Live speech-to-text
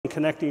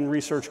connecting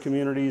research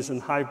communities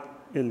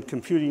in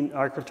computing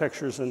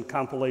architectures and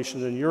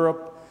compilation in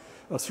Europe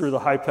through the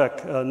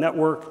HiPEAC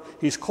network.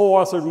 He's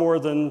co-authored more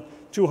than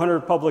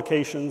 200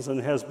 publications and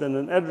has been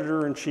an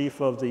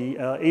editor-in-chief of the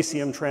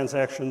ACM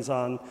Transactions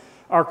on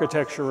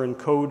Architecture and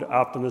Code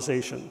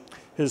Optimization.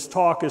 His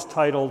talk is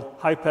titled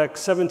HiPEAC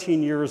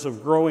 17 Years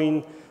of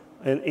Growing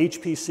an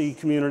HPC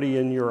Community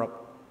in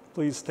Europe.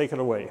 Please take it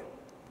away.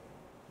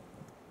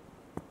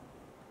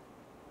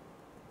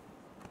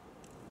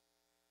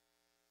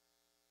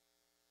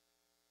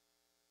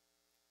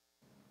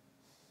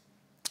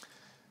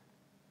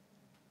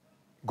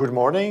 Good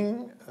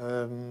morning.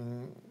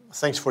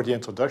 Thanks for the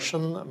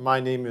introduction. My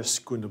name is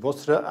Koen de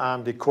Bosschere.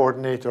 I'm the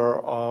coordinator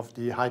of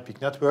the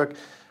HiPEAC network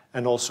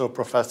and also a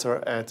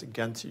professor at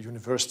Ghent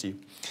University.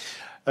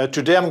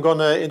 Today I'm going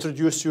to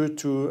introduce you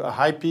to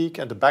HiPEAC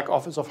and the back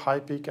office of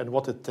HiPEAC and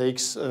what it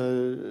takes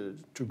to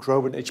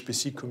grow an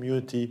HPC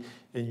community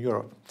in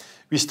Europe.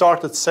 We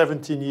started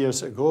 17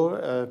 years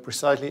ago,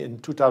 precisely in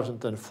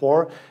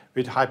 2004,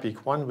 with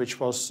HiPEAC-1, which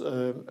was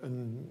a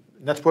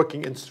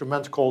networking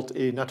instrument called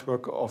a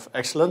Network of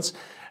Excellence.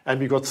 And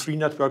we got 3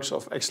 networks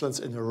of excellence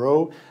in a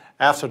row.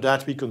 After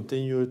that, we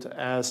continued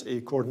as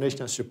a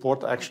coordination and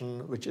support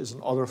action, which is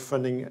another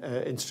funding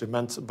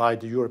instrument by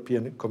the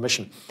European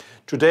Commission.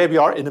 Today, we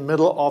are in the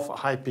middle of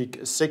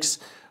HiPEAC-6,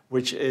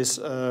 which is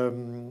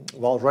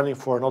running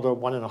for another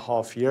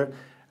 1.5 years.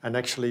 And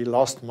actually,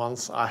 last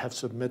month, I have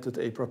submitted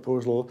a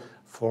proposal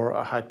for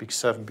a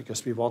HiPEAC-7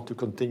 because we want to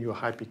continue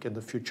HiPEAC in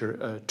the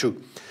future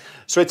too.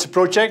 So it's a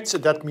project.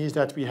 That means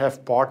that we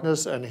have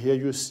partners. And here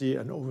you see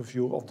an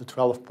overview of the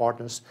 12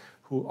 partners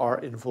who are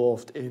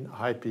involved in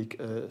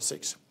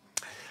HiPEAC-6.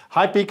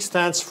 HiPEAC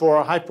stands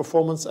for High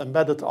Performance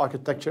Embedded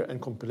Architecture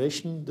and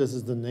Compilation. This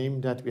is the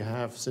name that we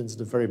have since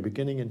the very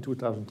beginning in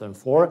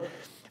 2004.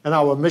 And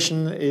our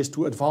mission is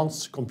to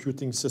advance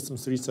computing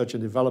systems research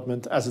and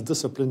development as a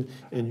discipline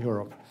in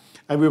Europe.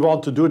 And we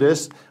want to do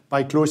this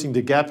by closing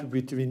the gap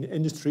between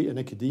industry and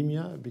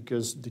academia,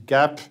 because the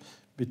gap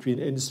between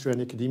industry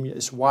and academia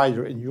is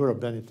wider in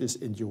Europe than it is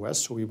in the US,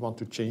 so we want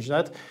to change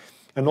that.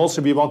 And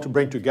also we want to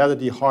bring together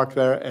the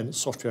hardware and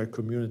software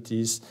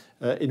communities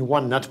in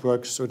one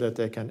network so that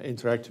they can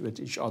interact with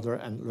each other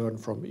and learn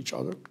from each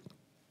other.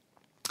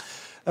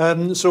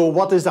 So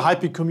what is the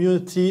HiPEAC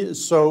community?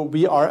 So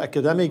we are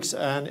academics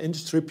and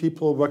industry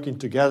people working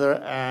together,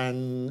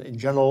 and in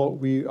general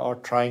we are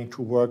trying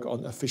to work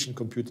on efficient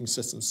computing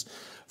systems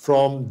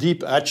from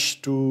deep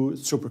edge to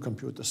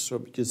supercomputers, so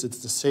because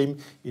it's the same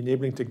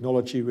enabling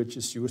technology which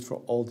is used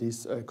for all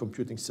these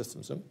computing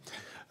systems.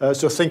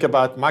 So think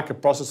about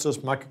microprocessors,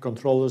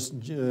 microcontrollers,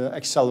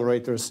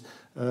 accelerators,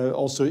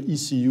 also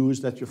ECUs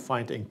that you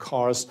find in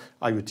cars,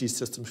 IoT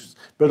systems,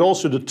 but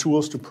also the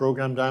tools to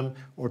program them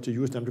or to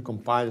use them to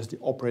compile as the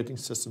operating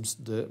systems,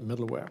 the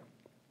middleware.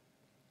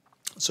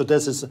 So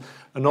this is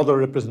another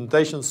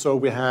representation. So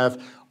we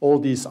have all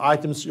these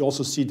items. You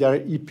also see there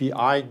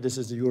EPI. This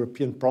is the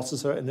European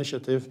Processor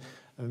Initiative.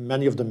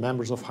 Many of the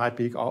members of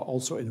HiPEAC are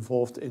also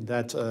involved in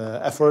that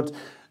effort.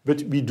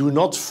 But we do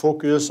not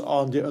focus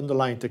on the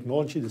underlying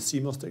technology, the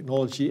CMOS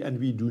technology, and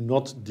we do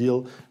not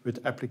deal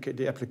with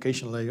the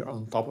application layer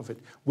on top of it.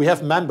 We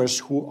have members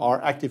who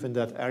are active in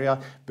that area,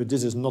 but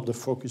this is not the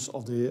focus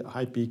of the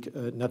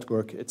HiPEAC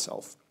network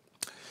itself.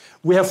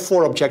 We have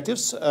 4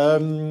 objectives.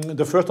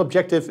 The first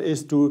objective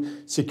is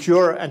to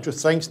secure and to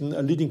strengthen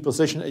a leading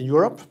position in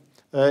Europe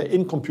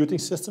in computing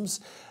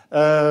systems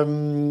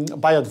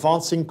by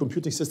advancing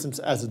computing systems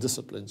as a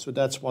discipline. So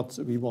that's what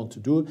we want to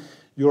do.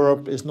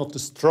 Europe is not the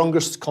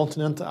strongest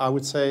continent, I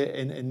would say,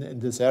 in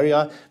this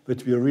area,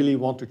 but we really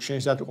want to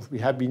change that. We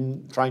have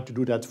been trying to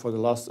do that for the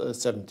last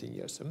 17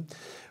 years.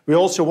 We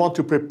also want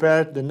to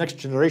prepare the next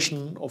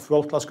generation of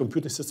world-class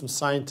computing system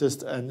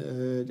scientists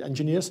and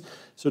engineers.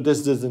 So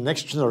this is the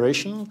next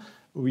generation.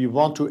 We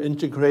want to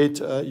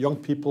integrate young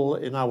people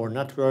in our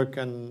network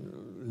and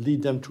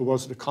lead them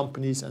towards the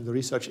companies and the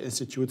research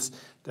institutes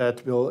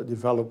that will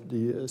develop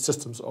the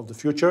systems of the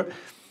future.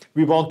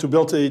 We want to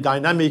build a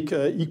dynamic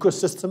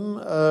ecosystem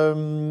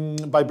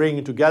by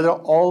bringing together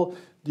all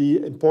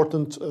the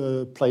important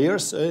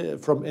players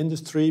from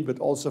industry, but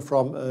also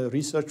from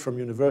research, from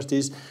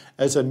universities,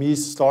 SMEs,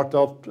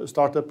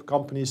 startup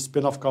companies,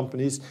 spin-off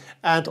companies,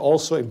 and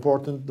also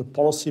important, the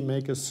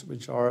policymakers,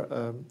 which are,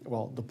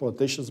 the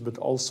politicians, but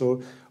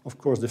also, of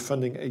course, the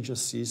funding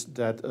agencies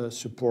that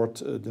support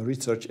the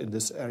research in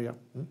this area.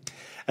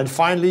 And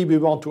finally, we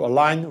want to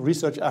align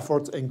research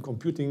efforts in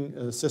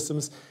computing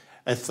systems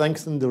and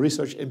strengthen the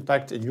research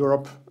impact in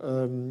Europe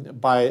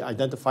by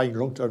identifying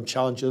long-term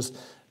challenges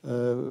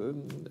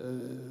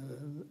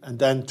and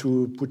then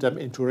to put them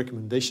into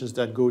recommendations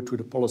that go to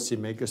the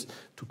policymakers,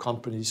 to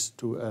companies,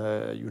 to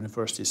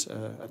universities,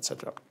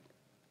 etc.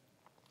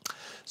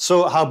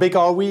 So how big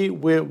are we?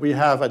 We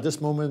have at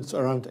this moment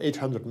around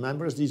 800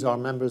 members. These are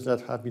members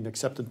that have been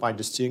accepted by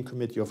the steering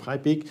committee of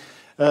HiPEAC,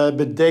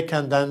 but they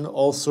can then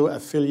also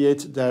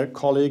affiliate their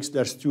colleagues,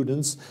 their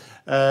students,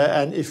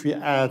 and if we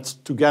add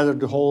together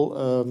the whole,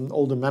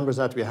 all the members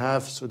that we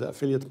have, so the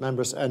affiliate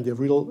members and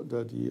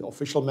the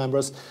official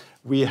members,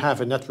 we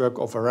have a network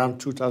of around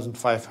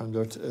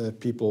 2,500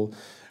 people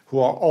who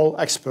are all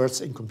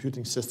experts in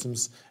computing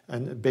systems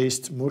and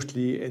based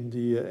mostly in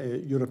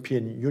the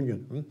European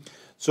Union.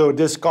 So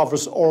this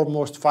covers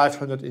almost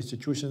 500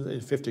 institutions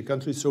in 50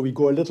 countries. So we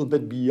go a little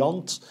bit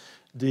beyond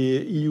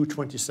the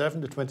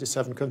EU27, the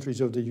 27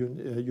 countries of the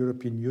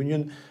European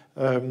Union,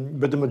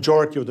 but the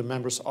majority of the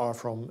members are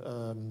from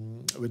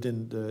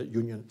within the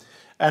Union.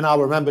 And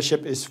our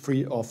membership is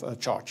free of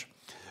charge.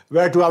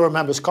 Where do our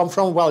members come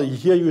from? Well,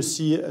 here you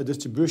see a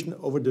distribution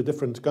over the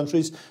different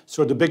countries.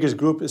 So the biggest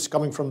group is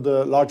coming from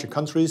the larger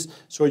countries.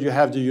 So you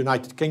have the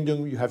United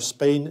Kingdom, you have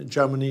Spain,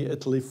 Germany,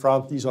 Italy,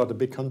 France. These are the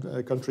big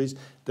countries.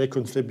 They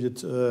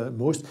contribute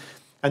most.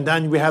 And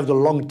then we have the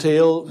long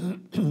tail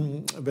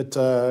with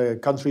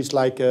countries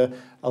like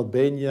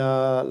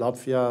Albania,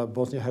 Latvia,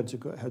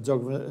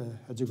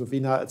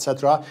 Bosnia-Herzegovina,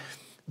 etc.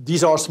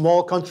 These are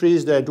small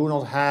countries. They do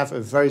not have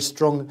a very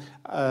strong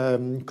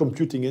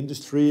computing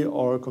industry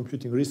or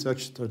computing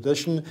research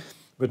tradition,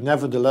 but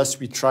nevertheless,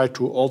 we try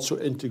to also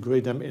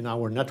integrate them in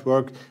our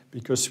network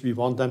because we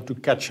want them to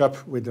catch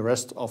up with the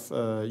rest of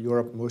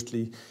Europe,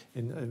 mostly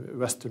in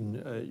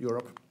Western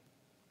Europe.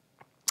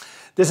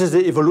 This is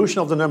the evolution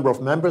of the number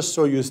of members.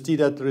 So you see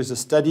that there is a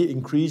steady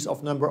increase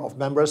of number of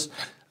members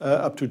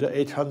up to the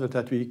 800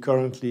 that we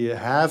currently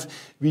have.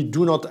 We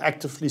do not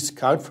actively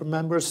scout for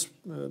members.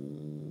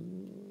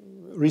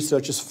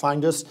 Researchers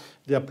find us,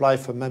 they apply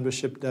for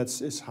membership. That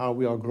is how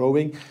we are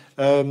growing.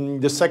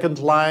 The second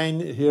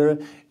line here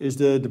is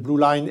the blue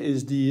line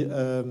is the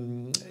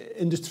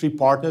industry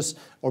partners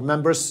or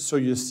members. So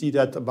you see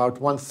that about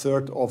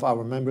 1/3 of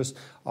our members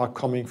are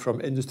coming from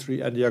industry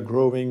and they are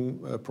growing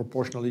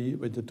proportionally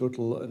with the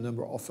total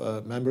number of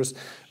members.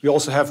 We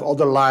also have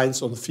other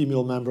lines on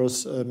female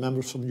members,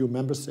 members from new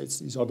member states.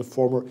 These are the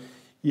former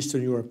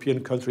Eastern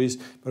European countries,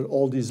 but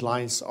all these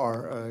lines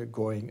are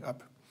going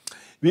up.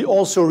 We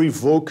also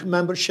revoke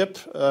membership.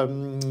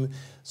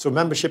 So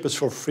membership is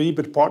for free,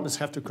 but partners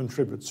have to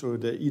contribute. So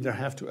they either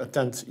have to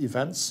attend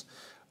events,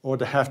 or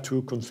they have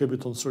to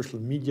contribute on social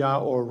media,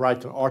 or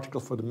write an article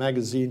for the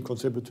magazine,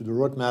 contribute to the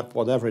roadmap,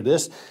 whatever it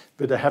is,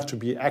 but they have to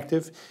be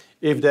active.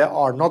 If they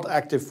are not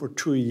active for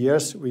 2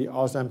 years, we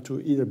ask them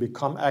to either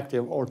become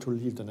active or to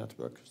leave the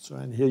network. So,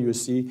 and here you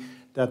see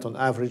that on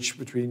average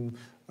between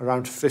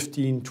around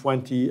 15,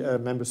 20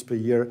 members per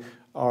year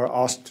are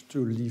asked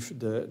to leave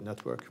the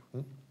network.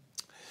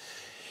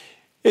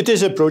 It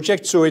is a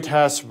project, so it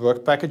has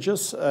work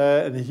packages,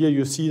 and here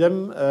you see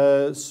them.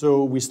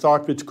 So we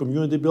start with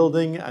community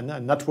building and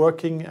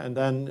networking, and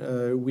then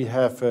we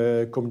have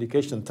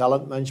communication and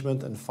talent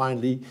management, and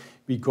finally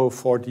we go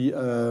for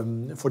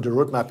the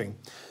road mapping.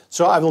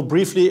 So I will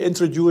briefly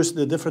introduce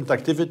the different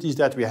activities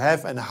that we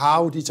have and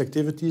how these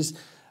activities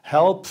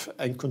help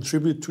and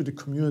contribute to the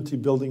community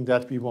building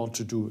that we want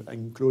to do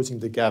and closing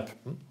the gap.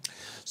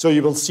 So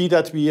you will see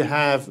that we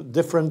have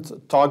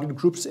different target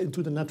groups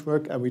into the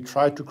network, and we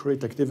try to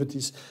create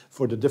activities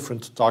for the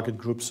different target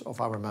groups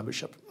of our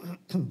membership.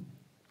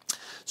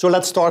 So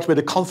let's start with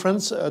the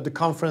conference. The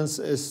conference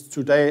is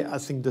today, I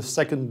think, the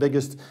second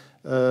biggest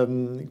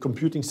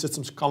computing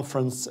systems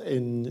conference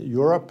in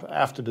Europe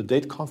after the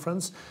DATE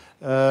conference,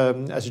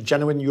 as a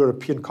genuine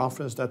European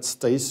conference that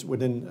stays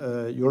within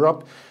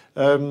Europe.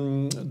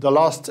 The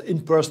last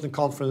in-person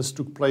conference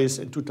took place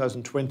in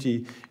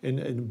 2020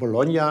 in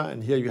Bologna,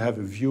 and here you have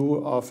a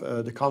view of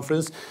the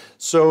conference.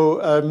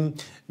 So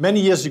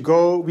many years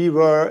ago, we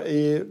were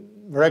a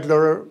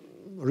regular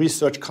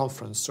research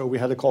conference. So we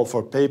had a call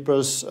for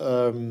papers,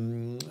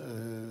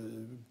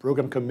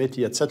 program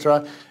committee,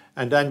 etc.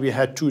 And then we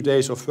had 2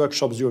 days of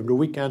workshops during the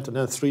weekend, and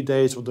then 3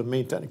 days of the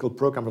main technical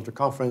program of the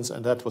conference,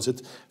 and that was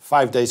it,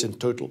 5 days in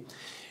total.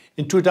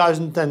 In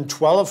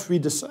 2012,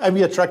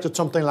 we attracted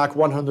something like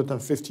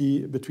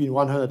between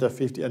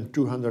 150 and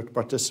 200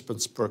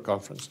 participants per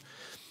conference.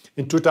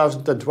 In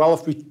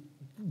 2012, we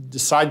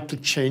decided to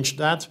change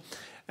that,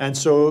 and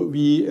so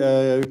we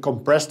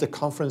compressed the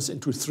conference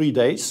into 3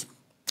 days.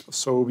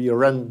 So we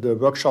ran the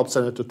workshops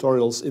and the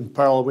tutorials in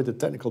parallel with the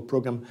technical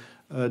program,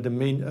 the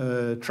main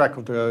track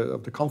of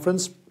the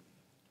conference.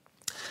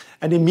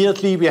 And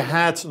immediately we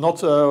had not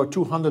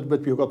 200,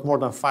 but we got more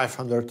than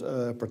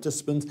 500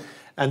 participants.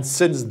 And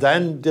since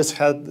then, this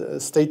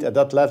had stayed at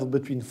that level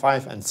between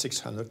 500 and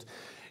 600.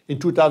 In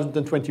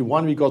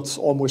 2021, we got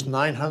almost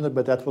 900,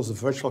 but that was a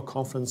virtual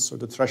conference, so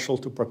the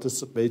threshold to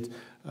participate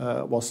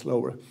was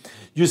lower.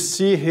 You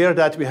see here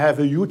that we have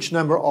a huge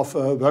number of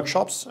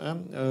workshops,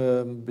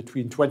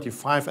 between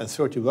 25 and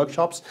 30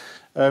 workshops.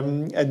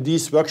 And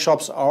these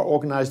workshops are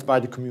organized by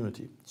the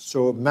community.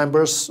 So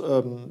members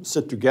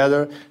sit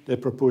together, they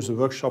propose a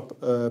workshop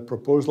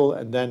proposal,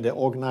 and then they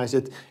organize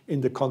it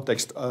in the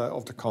context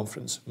of the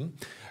conference.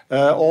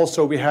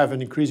 Also, we have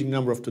an increasing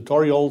number of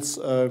tutorials.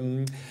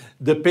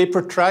 The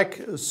paper track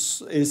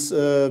is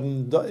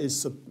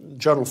a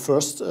journal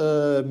first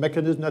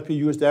mechanism that we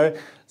use there.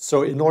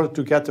 So in order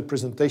to get the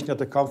presentation at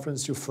the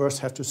conference, you first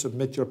have to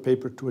submit your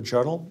paper to a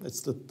journal.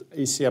 It's the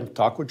ACM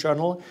TACO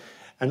journal.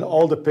 And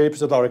all the papers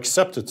that are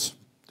accepted,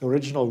 the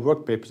original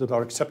work papers that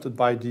are accepted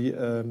by the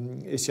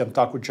ACM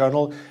TACO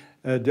journal,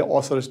 the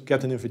authors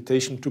get an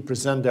invitation to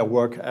present their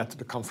work at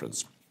the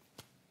conference.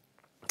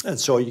 And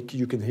so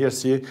you can here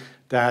see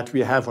that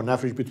we have on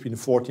average between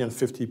 40 and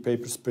 50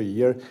 papers per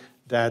year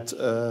that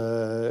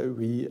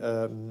we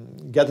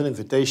get an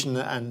invitation,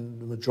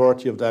 and the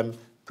majority of them,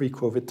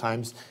 pre-COVID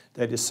times,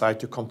 they decide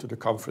to come to the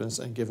conference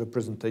and give a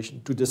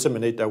presentation to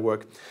disseminate their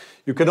work.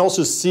 You can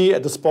also see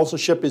the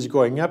sponsorship is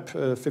going up,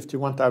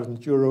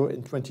 51,000 euro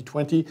in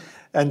 2020,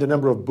 and the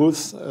number of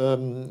booths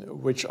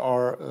which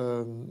are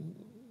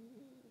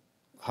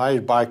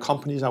hired by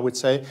companies, I would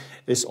say,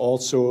 is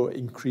also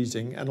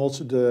increasing, and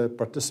also the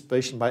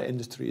participation by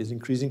industry is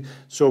increasing.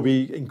 So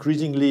we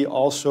increasingly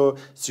also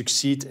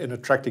succeed in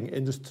attracting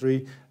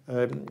industry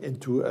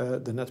into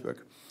the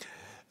network.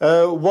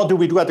 What do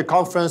we do at the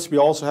conference? We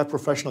also have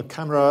professional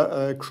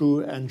camera crew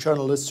and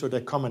journalists, so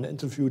they come and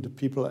interview the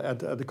people at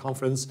the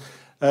conference.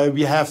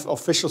 We have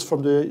officials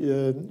from the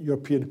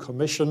European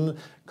Commission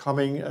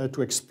coming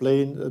to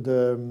explain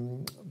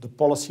the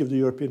policy of the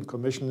European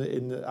Commission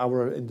in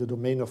the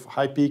domain of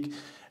HiPEAC,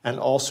 and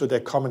also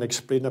they come and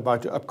explain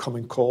about the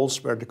upcoming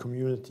calls where the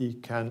community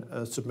can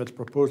submit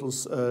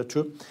proposals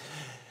to.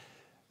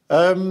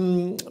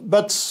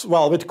 But,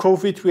 well, with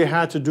COVID, we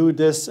had to do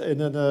this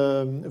in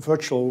a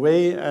virtual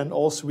way, and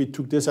also we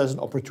took this as an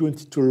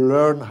opportunity to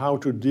learn how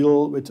to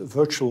deal with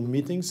virtual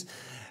meetings.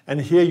 And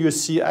here you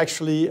see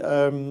actually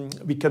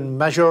we can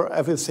measure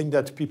everything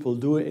that people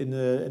do in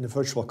a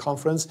virtual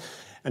conference.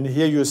 And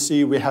here you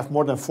see we have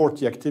more than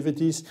 40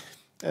 activities.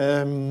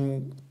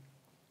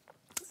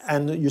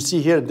 And you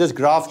see here, this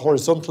graph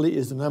horizontally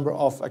is the number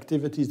of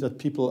activities that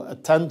people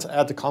attend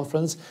at the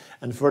conference,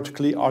 and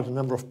vertically are the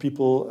number of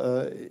people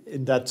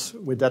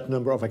with that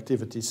number of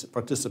activities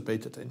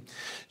participated in.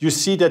 You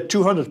see that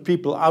 200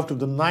 people out of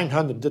the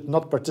 900 did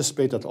not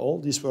participate at all.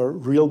 These were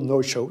real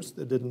no-shows.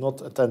 They did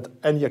not attend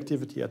any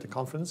activity at the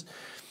conference.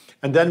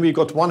 And then we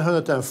got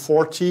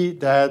 140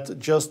 that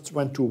just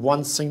went to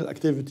one single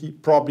activity.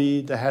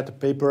 Probably they had a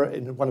paper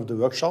in one of the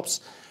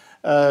workshops.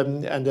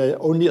 And they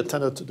only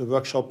attended the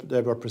workshop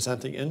they were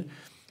presenting in.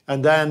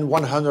 And then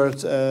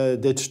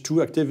 100 did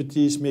two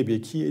activities, maybe a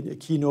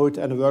keynote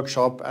and a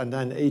workshop, and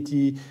then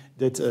 80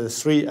 did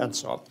three, and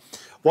so on.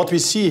 What we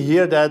see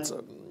here, that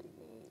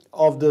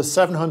of the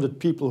 700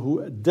 people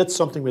who did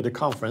something with the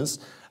conference,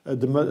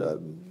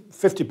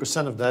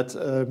 50% of that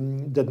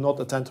did not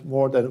attend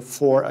more than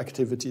 4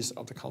 activities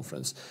of the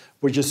conference,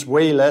 which is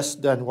way less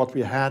than what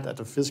we had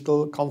at a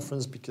physical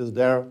conference, because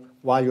there,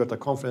 while you're at the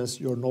conference,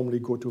 you normally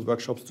go to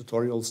workshops,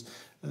 tutorials,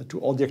 to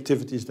all the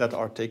activities that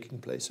are taking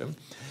place.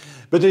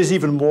 But there's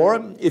even more.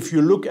 If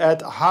you look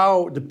at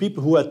how the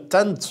people who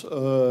attend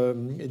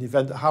an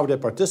event, how they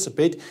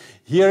participate,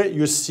 here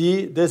you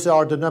see these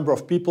are the number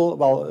of people,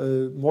 well,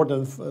 more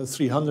than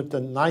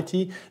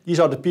 390. These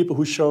are the people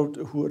who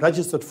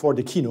registered for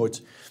the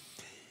keynote.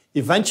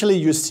 Eventually,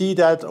 you see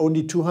that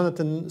only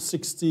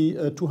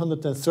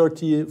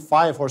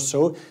 235 or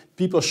so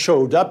people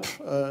showed up.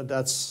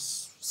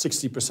 That's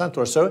 60%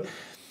 or so.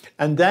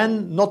 And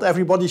then not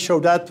everybody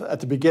showed up at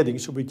the beginning.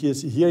 So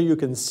because here you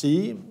can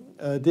see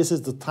this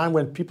is the time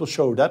when people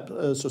showed up.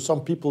 So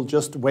some people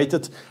just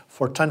waited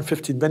for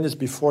 10-15 minutes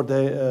before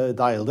they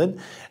dialed in.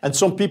 And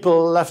some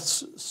people left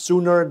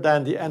sooner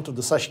than the end of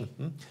the session.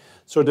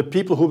 So the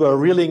people who were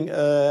really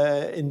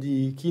in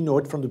the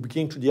keynote from the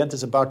beginning to the end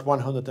is about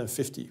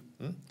 150.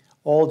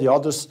 All the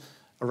others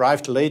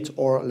arrived late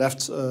or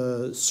left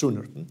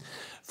sooner.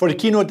 For the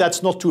keynote,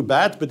 that's not too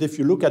bad, but if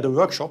you look at the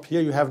workshop,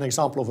 here you have an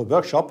example of a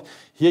workshop.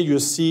 Here you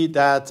see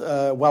that,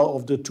 well,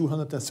 of the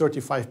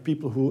 235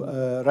 people who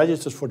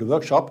registered for the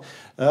workshop,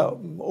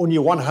 only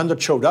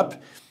 100 showed up,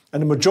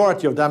 and the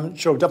majority of them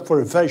showed up for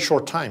a very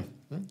short time.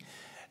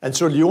 And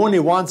so the only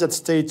ones that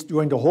stayed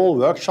during the whole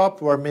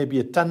workshop were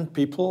maybe 10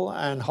 people,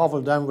 and half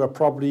of them were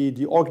probably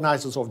the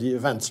organizers of the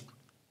event.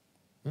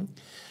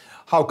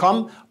 How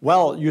come?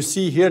 Well, you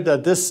see here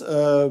that this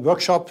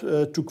workshop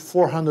took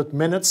 400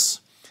 minutes.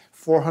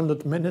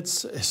 400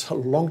 minutes is a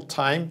long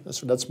time,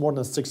 so that's more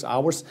than 6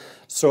 hours.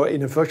 So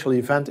in a virtual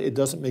event, it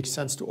doesn't make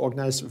sense to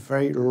organize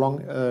very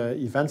long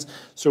events.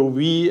 So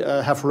we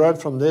have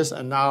learned from this,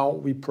 and now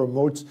we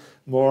promote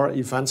more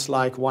events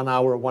like 1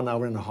 hour, 1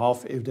 hour and a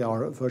half, if they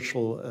are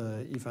virtual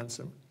events.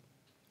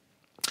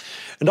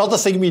 Another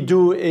thing we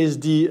do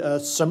is the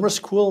summer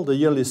school, the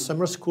yearly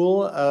summer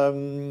school.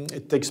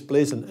 It takes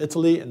place in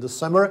Italy in the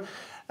summer.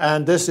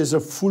 And this is a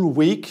full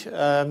week,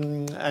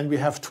 and we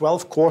have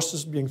 12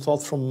 courses being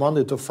taught from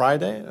Monday to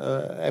Friday,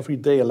 every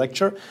day a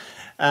lecture.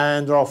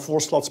 And there are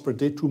 4 slots per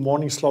day, 2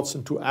 morning slots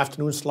and 2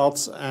 afternoon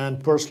slots. And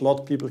per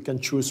slot, people can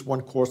choose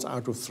 1 course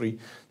out of 3.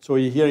 So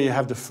here you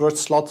have the first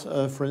slot,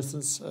 for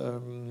instance,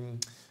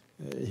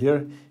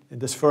 here in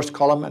this first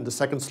column, and the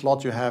second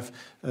slot you have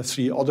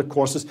 3 other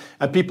courses.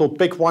 And people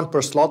pick 1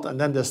 per slot, and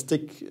then they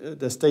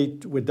stay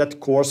with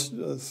that course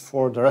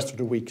for the rest of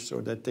the week.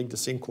 So they take the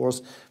same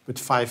course with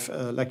 5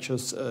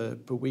 lectures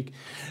per week.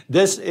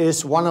 This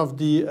is one of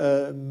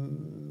the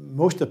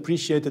most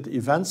appreciated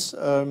events.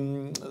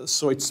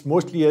 So it's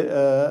mostly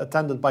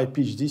attended by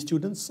PhD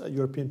students,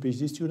 European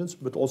PhD students,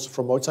 but also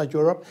from outside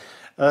Europe.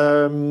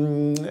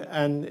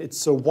 And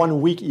it's a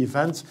 1-week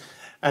event.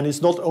 And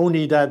it's not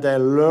only that they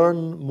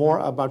learn more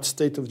about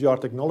state-of-the-art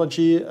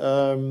technology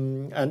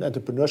and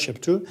entrepreneurship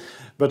too,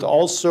 but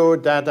also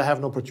that they have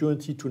an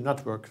opportunity to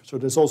network. So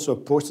there's also a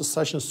poster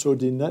session, so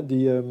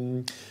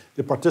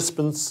the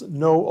participants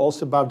know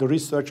also about the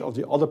research of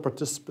the other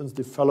participants,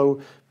 the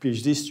fellow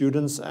PhD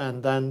students,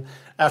 and then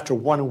after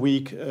 1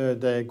 week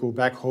they go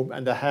back home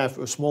and they have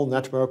a small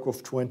network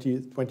of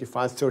 20,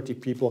 25, 30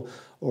 people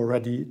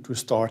already to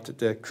start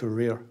their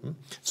career.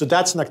 So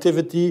that's an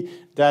activity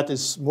that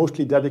is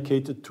mostly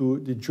dedicated to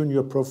the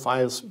junior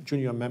profiles,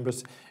 junior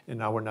members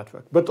in our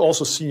network. But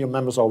also senior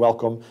members are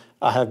welcome.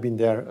 I have been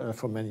there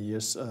for many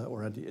years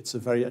already. It's a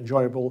very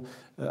enjoyable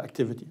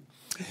activity.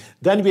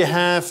 Then we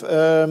have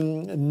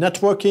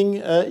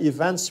networking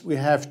events. We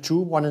have 2,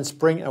 one in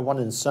spring and one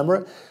in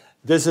summer.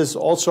 This is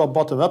also a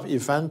bottom-up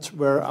event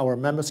where our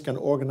members can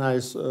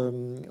organize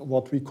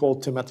what we call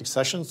thematic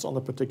sessions on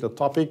a particular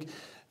topic.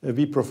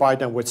 We provide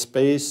them with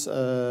space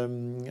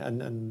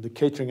and the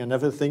catering and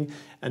everything,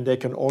 and they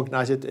can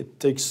organize it. It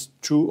takes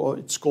 2, or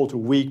it's called a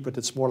week, but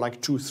it's more like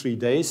 2-3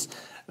 days,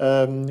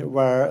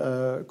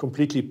 where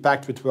completely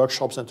packed with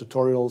workshops and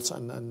tutorials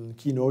and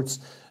keynotes,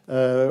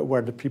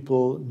 where the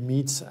people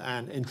meet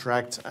and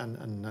interact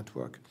and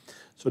network.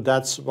 So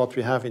that's what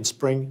we have in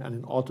spring and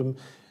in autumn.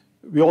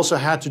 We also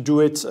had to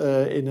do it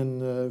in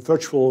a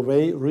virtual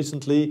way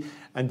recently,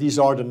 and these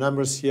are the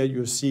numbers here.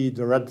 You see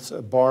the red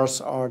bars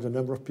are the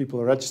number of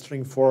people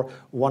registering for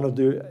one of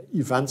the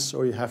events.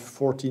 So you have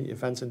 14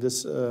 events in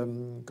this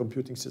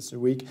computing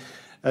system week,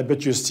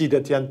 but you see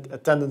that the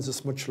attendance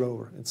is much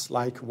lower. It's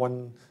like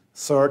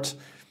 1/3.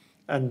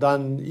 And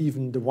then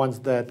even the ones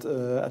that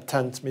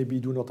attend maybe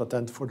do not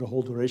attend for the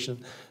whole duration.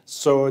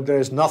 So there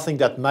is nothing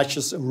that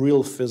matches a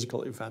real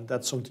physical event.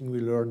 That's something we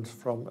learned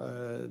from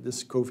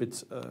this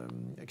COVID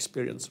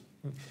experience.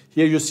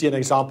 Here you see an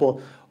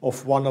example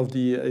of one of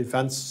the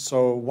events.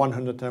 So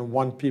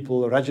 101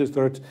 people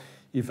registered,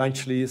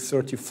 eventually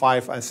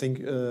 35, I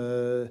think,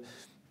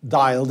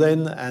 dialed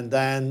in. And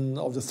then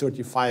of the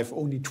 35,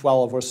 only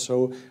 12 or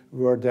so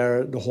were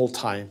there the whole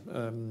time.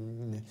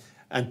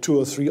 And 2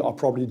 or 3 are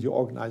probably the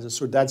organizers.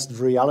 So that's the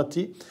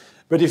reality.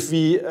 But if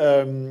we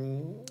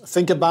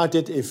think about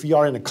it, if we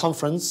are in a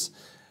conference,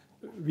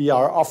 we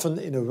are often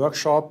in a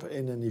workshop,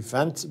 in an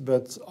event,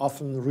 but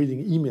often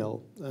reading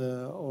email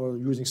or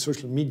using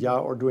social media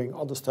or doing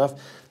other stuff.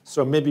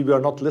 So maybe we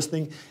are not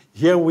listening.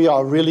 Here we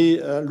are really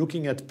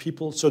looking at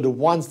people. So the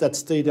ones that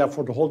stay there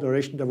for the whole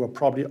duration, they were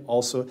probably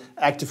also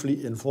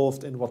actively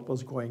involved in what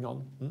was going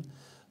on.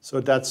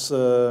 So that's...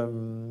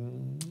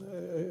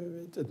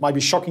 it might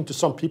be shocking to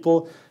some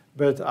people,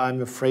 but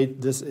I'm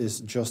afraid this is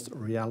just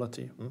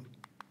reality.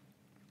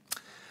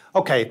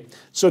 Okay,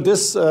 so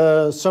this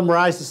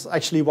summarizes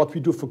actually what we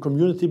do for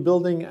community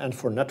building and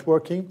for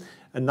networking.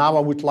 And now I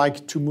would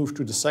like to move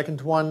to the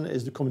second one,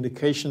 is the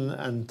communication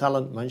and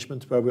talent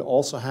management, where we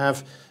also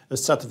have a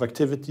set of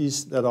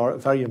activities that are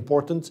very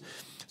important.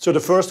 So the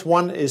first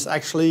one is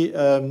actually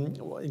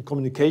in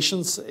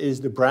communications is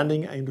the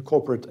branding and the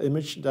corporate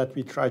image that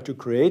we try to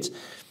create.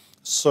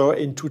 So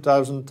in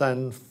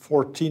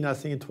 2014, I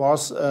think it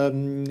was,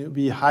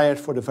 we hired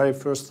for the very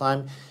first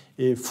time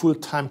a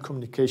full-time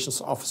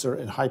communications officer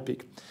in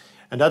HiPEAC.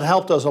 And that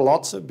helped us a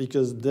lot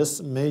because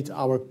this made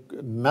our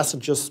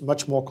messages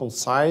much more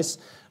concise,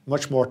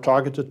 much more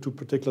targeted to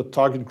particular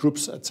target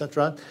groups,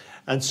 etc.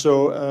 And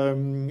so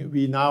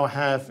we now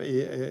have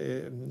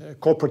a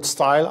corporate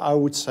style, I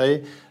would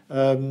say,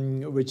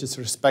 which is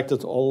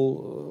respected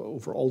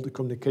over all the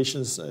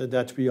communications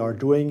that we are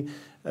doing.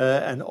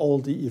 And all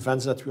the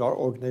events that we are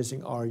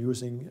organizing are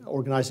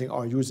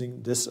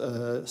using this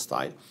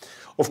style.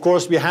 Of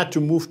course, we had to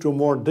move to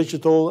more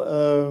digital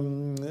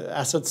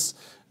assets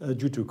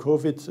due to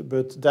COVID,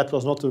 but that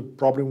was not a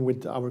problem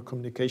with our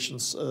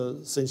communications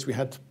since we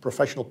had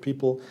professional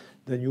people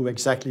that knew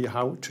exactly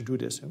how to do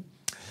this.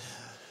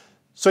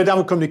 So in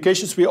our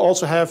communications, we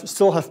also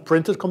still have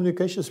printed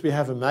communications. We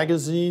have a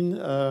magazine.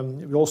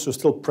 We also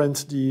still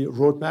print the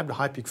roadmap. The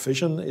HiPEAC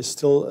vision is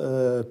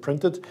still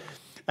printed.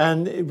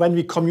 And when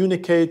we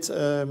communicate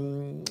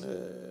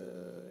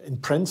in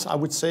print, I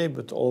would say,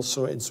 but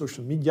also in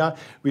social media.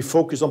 We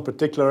focus on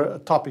particular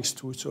topics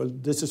too. So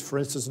this is, for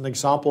instance, an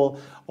example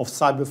of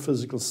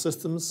cyber-physical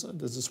systems.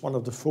 This is one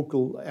of the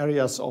focal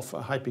areas of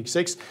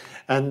HiPEAC-6.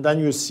 And then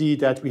you see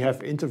that we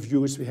have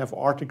interviews, we have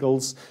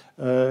articles,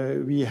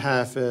 we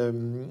have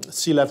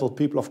C-level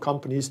people of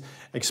companies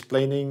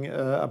explaining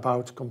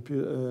about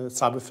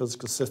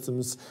cyber-physical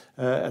systems,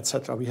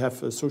 etc. We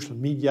have social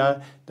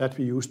media that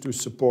we use to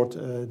support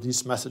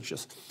these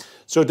messages.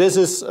 So this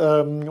is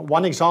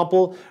one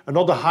example.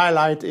 Another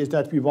highlight is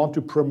that we want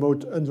to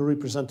promote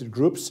underrepresented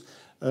groups,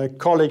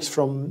 colleagues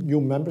from new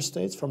member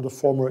states, from the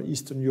former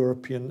Eastern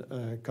European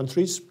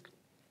countries.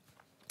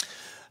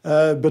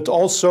 But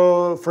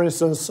also, for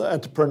instance,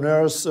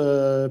 entrepreneurs,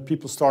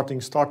 people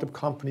starting startup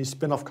companies,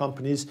 spin-off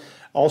companies,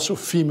 also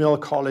female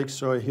colleagues.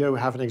 So here we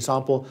have an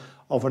example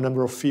of a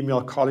number of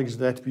female colleagues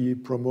that we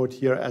promote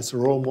here as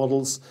role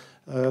models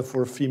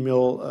for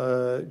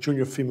female,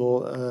 junior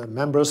female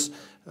members.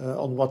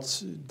 On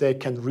what they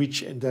can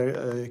reach in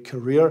their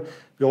career.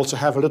 We also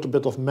have a little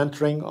bit of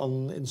mentoring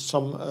on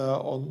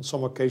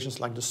some occasions,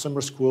 like the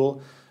summer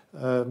school.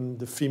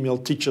 The female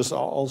teachers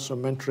are also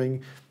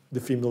mentoring the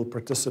female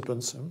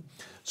participants.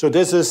 So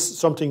this is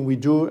something we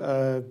do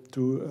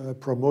to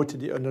promote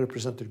the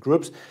underrepresented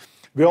groups.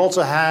 We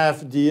also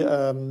have the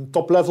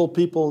top-level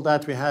people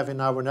that we have in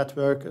our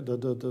network,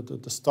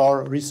 the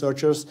star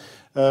researchers.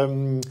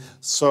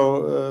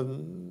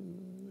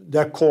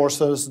 Their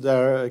courses,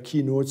 their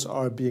keynotes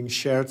are being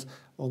shared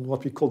on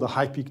what we call the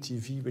HiPEAC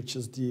TV, which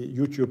is the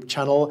YouTube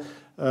channel.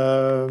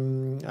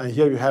 And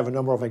here you have a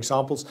number of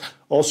examples.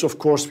 Also, of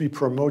course, we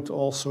promote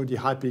also the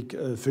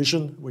HiPEAC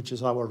Vision, which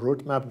is our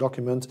roadmap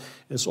document.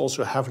 It's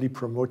also heavily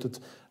promoted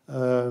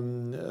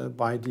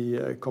by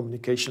the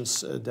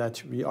communications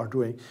that we are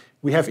doing.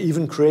 We have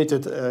even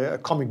created a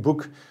comic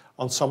book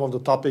on some of the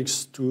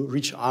topics to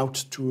reach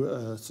out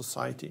to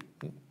society.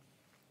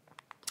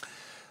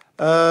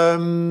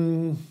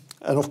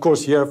 And of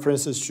course, here, for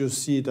instance, you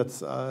see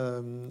that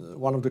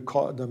one of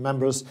the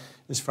members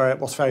was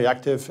very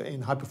active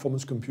in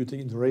high-performance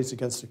computing in the race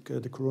against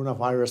the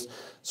coronavirus.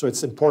 So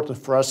it's important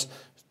for us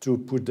to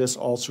put this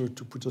also,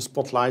 to put the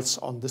spotlights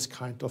on this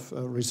kind of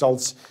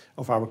results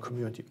of our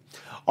community.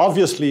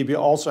 Obviously, we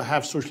also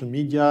have social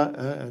media,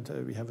 and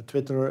we have a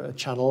Twitter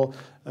channel,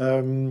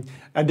 and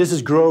this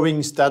is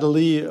growing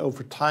steadily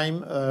over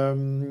time.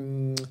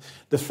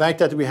 The fact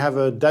that we have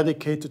a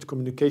dedicated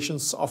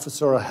communications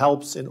officer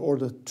helps in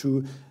order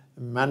to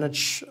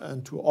manage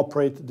and to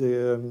operate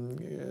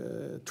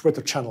the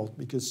Twitter channel,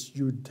 because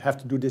you have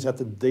to do this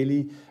at a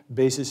daily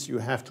basis. You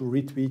have to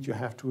retweet, you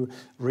have to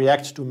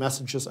react to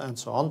messages and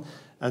so on.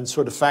 And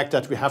so the fact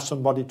that we have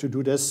somebody to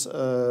do this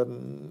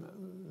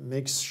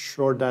makes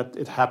sure that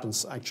it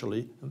happens,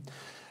 actually.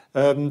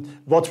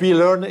 What we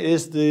learn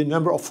is the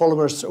number of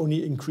followers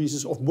only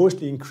increases, or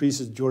mostly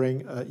increases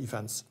during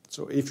events.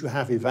 So if you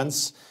have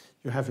events,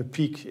 you have a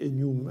peak in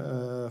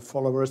new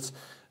followers.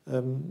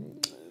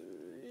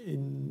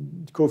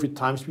 In COVID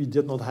times, we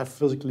did not have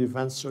physical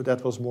events, so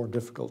that was more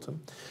difficult.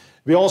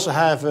 We also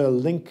have a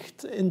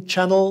LinkedIn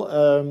channel.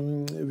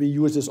 We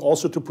use this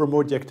also to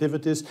promote the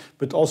activities,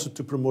 but also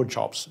to promote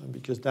jobs,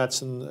 because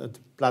that's a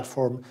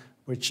platform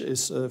which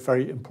is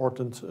very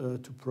important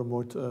to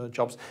promote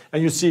jobs.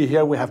 And you see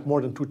here we have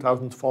more than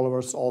 2,000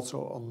 followers also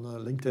on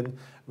LinkedIn,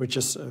 which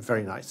is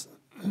very nice.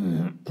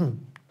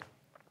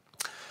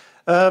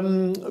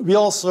 We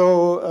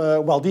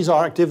also, well, these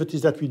are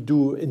activities that we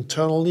do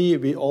internally.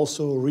 We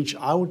also reach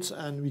out,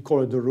 and we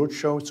call it the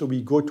roadshow. So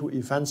we go to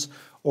events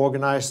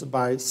organized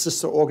by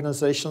sister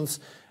organizations,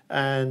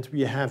 and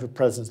we have a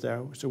presence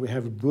there. So we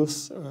have a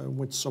booth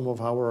with some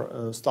of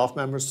our staff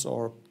members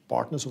or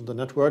partners of the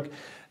network,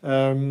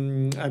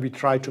 and we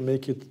try to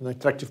make it an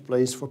attractive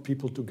place for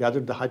people to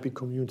gather, the HiPEAC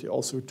community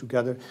also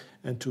together,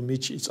 and to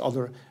meet each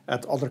other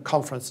at other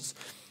conferences.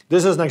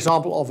 This is an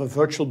example of a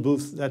virtual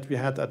booth that we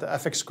had at the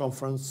FX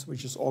conference,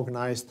 which is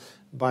organized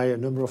by a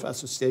number of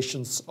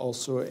associations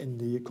also in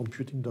the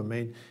computing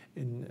domain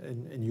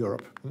in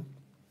Europe.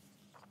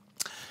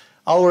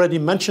 I already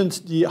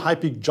mentioned the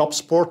HiPEAC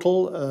Jobs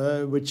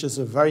Portal, which is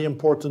a very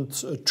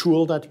important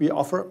tool that we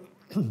offer.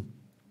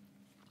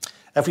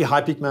 Every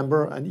HiPEAC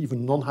member, and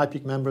even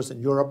non-HiPEAC members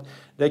in Europe,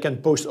 they can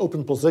post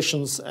open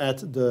positions at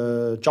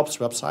the jobs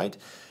website.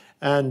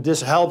 And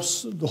this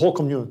helps the whole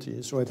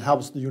community. So it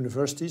helps the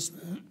universities,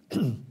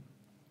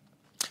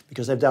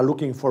 because if they're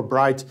looking for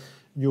bright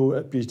new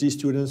PhD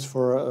students,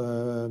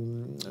 for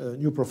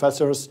new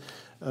professors,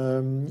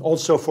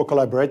 also for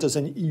collaborators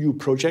in EU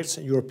projects,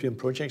 European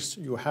projects,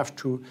 you have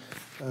to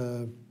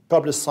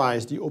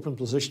publicize the open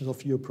positions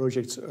of EU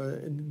projects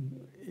in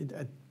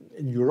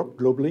Europe,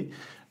 globally.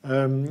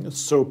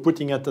 So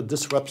putting it at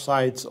this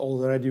website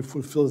already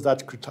fulfills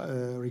that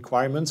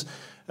requirement.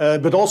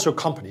 But also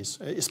companies,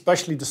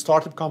 especially the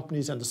startup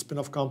companies and the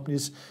spin-off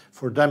companies.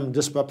 For them,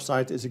 this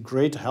website is a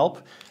great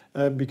help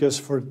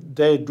because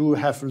they do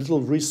have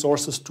little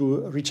resources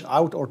to reach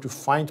out or to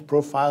find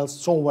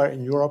profiles somewhere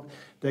in Europe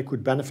they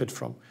could benefit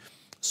from.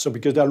 So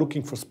because they're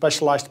looking for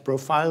specialized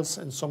profiles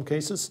in some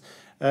cases.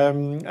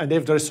 And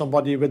if there is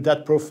somebody with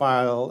that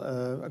profile,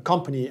 a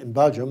company in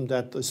Belgium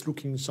that is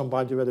looking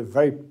somebody with a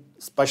very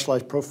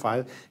specialized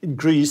profile in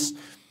Greece,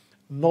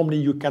 normally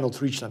you cannot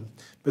reach them.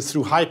 But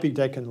through HiPEAC,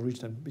 they can reach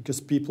them because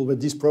people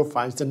with these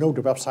profiles, they know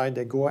the website,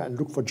 they go and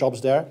look for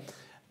jobs there.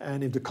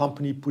 And if the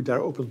company put their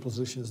open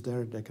positions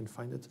there, they can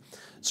find it.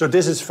 So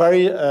this is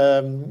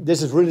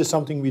this is really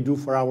something we do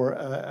for our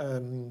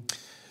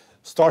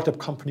startup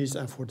companies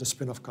and for the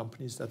spin-off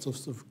companies. That's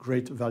also of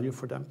great value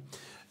for them.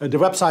 The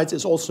website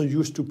is also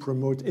used to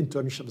promote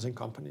internships in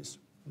companies.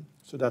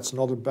 So that's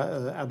another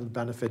added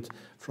benefit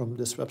from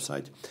this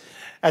website.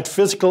 At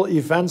physical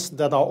events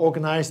that are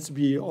organized,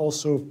 we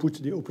also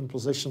put the open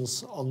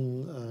positions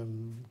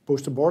on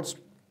poster boards,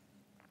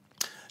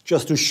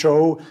 just to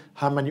show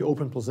how many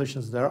open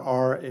positions there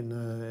are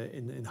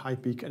in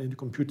HiPEAC and in the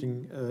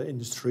computing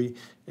industry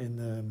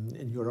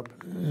in Europe.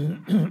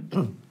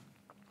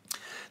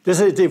 This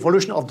is the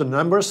evolution of the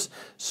numbers.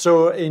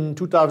 So in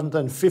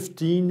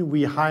 2015,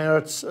 we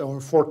hired,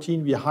 or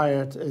 14, we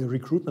hired a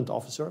recruitment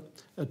officer.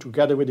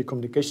 Together with the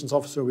communications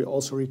officer, we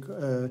also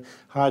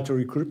hired a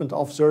recruitment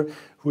officer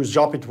whose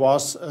job it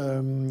was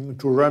to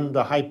run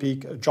the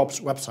HiPEAC jobs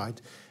website.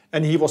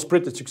 And he was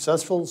pretty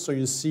successful. So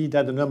you see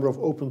that the number of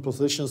open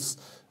positions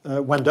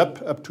went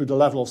up to the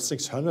level of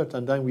 600.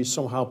 And then we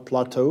somehow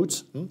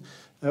plateaued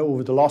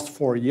over the last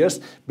 4 years.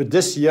 But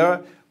this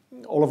year,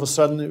 all of a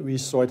sudden, we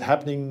saw it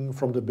happening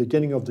from the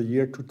beginning of the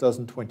year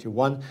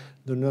 2021.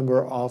 The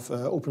number of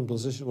open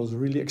positions was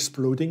really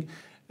exploding.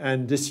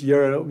 And this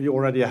year, we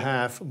already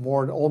have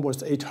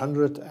almost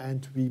 800,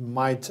 and we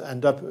might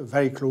end up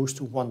very close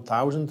to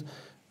 1,000,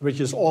 which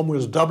is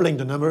almost doubling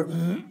the number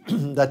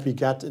that we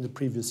get in the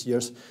previous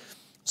years.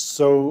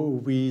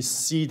 So we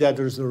see that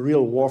there's a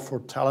real war for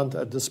talent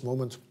at this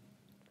moment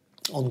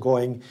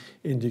ongoing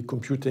in the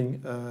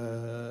computing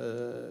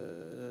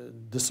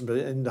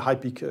discipline, in the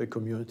HiPEAC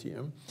community.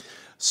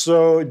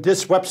 So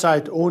this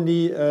website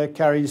only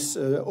carries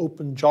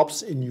open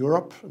jobs in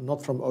Europe,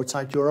 not from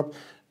outside Europe,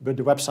 but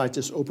the website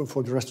is open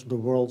for the rest of the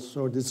world.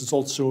 So this is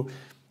also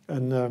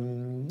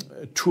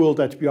a tool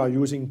that we are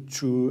using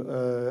to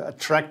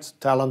attract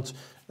talent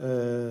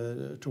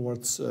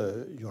towards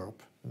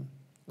Europe.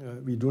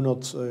 We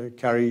don't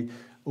carry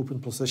open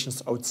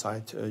positions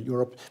outside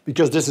Europe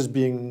because this is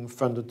being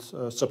funded,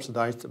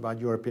 subsidized by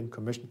the European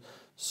Commission.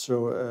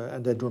 So,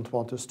 and they don't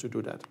want us to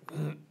do that.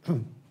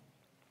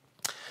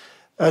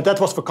 That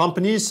was for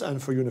companies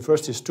and for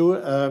universities too.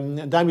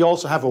 And then we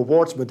also have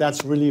awards, but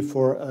that's really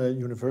for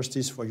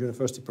universities, for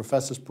university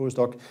professors,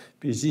 postdoc,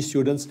 PhD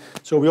students.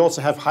 So we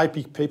also have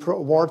HiPEAC Paper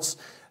Awards.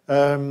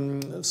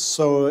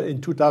 So in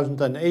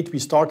 2008, we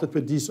started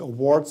with these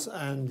awards,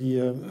 and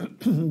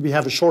we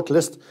have a short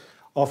list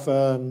of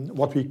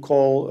what we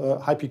call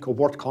HiPEAC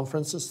Award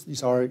conferences.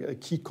 These are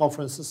key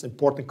conferences,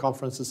 important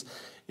conferences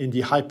in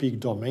the HiPEAC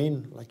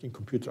domain, like in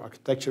computer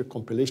architecture,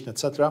 compilation,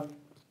 etc.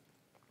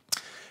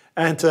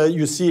 And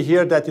you see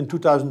here that in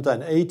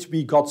 2008,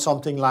 we got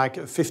something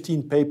like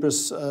 15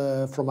 papers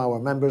from our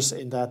members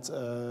in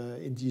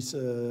these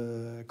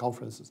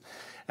conferences.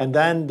 And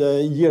then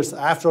the years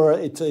after,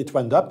 it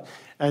went up.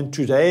 And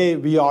today,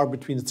 we are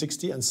between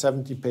 60 and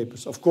 70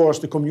 papers. Of course,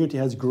 the community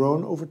has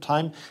grown over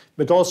time,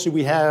 but also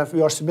we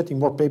are submitting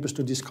more papers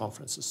to these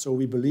conferences. So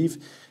we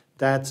believe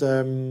that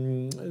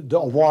the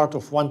award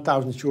of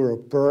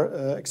 €1,000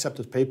 per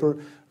accepted paper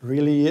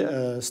really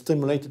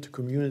stimulated the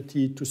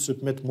community to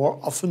submit more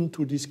often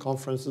to these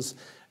conferences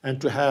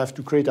and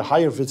to create a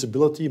higher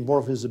visibility,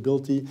 more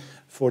visibility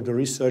for the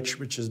research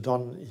which is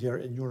done here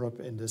in Europe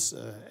in this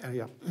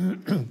area.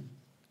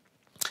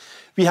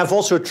 We have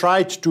also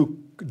tried to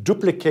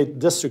duplicate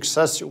this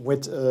success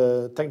with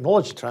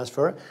technology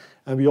transfer,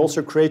 and we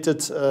also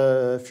created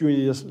a few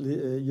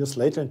years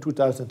later, in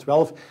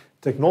 2012,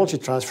 Technology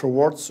Transfer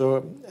Award.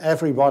 So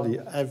every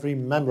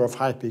member of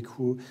HiPEAC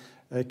who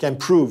can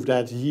prove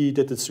that he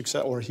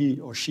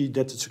or she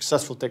did a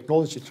successful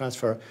technology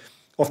transfer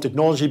of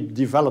technology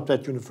developed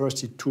at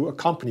university to a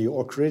company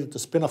or created a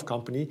spin-off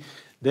company,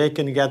 they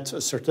can get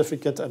a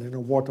certificate and an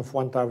award of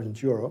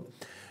 €1,000.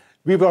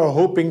 We were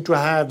hoping to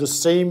have the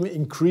same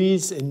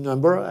increase in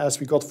number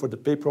as we got for the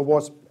paper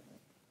awards,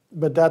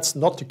 but that's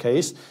not the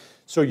case.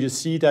 So you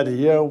see that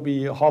here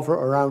we hover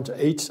around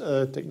 8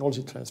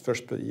 technology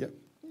transfers per year.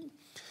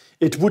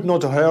 It would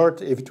not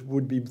hurt if it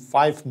would be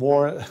 5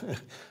 more,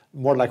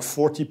 more like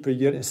 40 per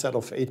year instead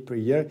of 8 per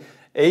year.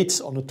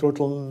 8 on a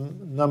total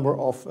number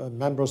of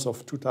members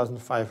of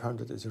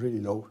 2,500 is really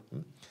low.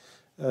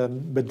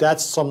 But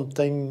that's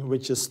something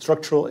which is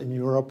structural in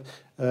Europe.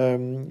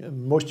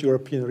 Most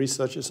European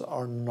researchers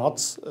are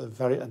not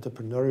very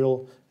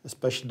entrepreneurial,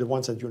 especially the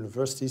ones at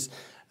universities,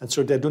 and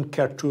so they don't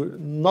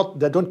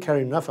care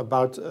enough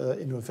about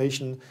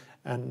innovation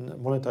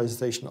and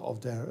monetization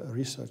of their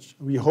research.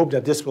 We hope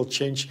that this will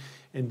change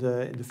in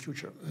the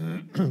future.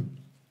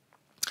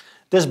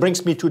 This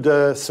brings me to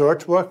the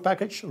third work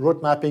package,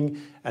 road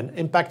mapping and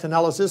impact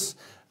analysis.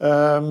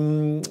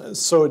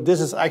 So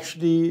this is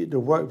actually the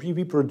work.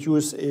 We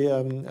produce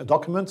a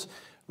document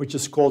which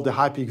is called the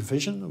HiPEAC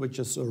Vision, which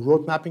is a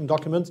road mapping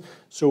document.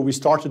 So we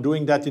started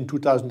doing that in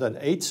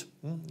 2008.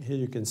 Here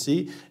you can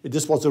see.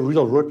 This was a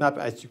real roadmap,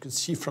 as you can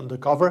see from the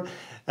cover.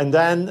 And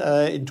then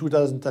in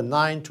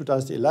 2009,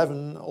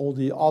 2011, all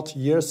the odd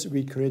years,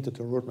 we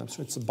created a roadmap.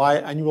 So it's a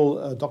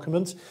biannual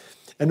document.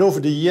 And over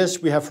the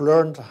years, we have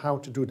learned how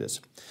to do this.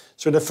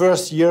 So the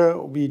first year,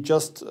 we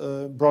just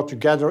brought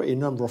together a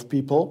number of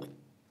people.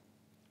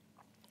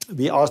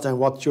 We asked them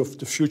what's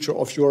the future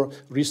of your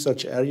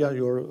research area,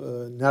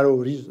 your narrow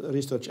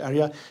research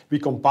area. We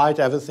compiled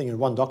everything in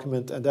one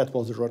document, and that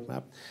was the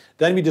roadmap.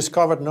 Then we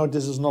discovered, no,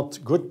 this is not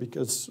good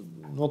because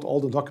not all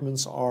the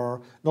documents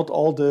are, not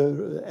all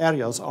the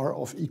areas are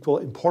of equal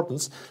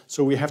importance.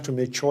 So we have to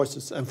make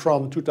choices. And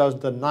from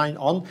 2009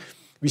 on,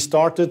 we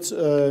started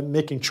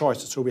making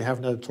choices. So we have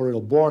an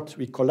editorial board,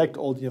 we collect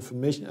all the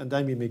information, and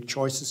then we make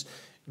choices.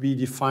 We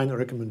define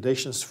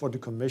recommendations for the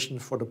commission,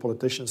 for the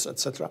politicians,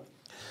 etc.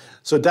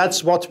 So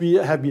that's what we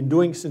have been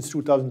doing since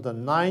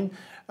 2009.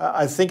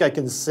 I think I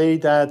can say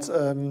that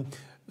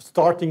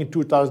starting in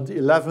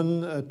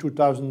 2011,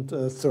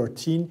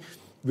 2013,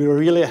 we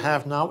really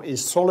have now a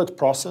solid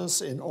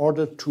process in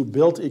order to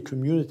build a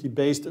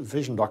community-based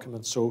vision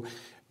document. So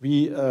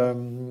we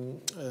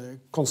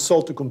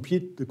consult the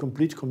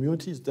complete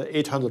communities, the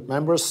 800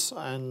 members,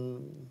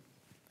 and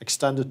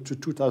extended to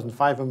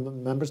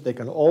 2,500 members. They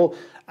can all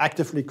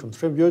actively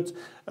contribute.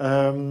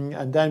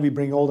 And then we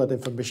bring all that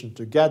information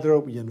together.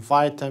 We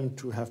invite them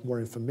to have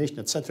more information,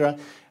 etc.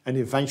 And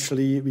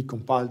eventually we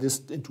compile this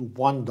into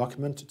one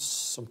document. It's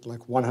something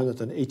like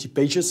 180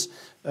 pages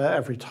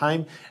every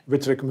time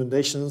with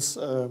recommendations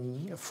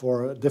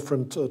for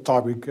different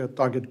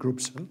target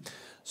groups.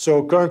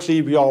 So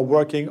currently we are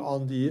working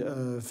on the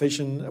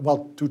vision,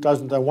 well,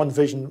 2001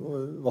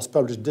 vision was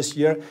published this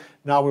year.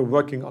 Now we're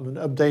working on an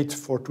update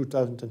for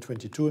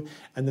 2022,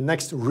 and the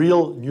next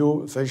real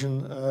new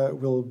vision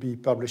will be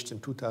published in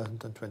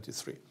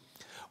 2023.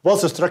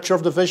 What's the structure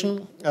of the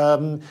vision?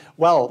 There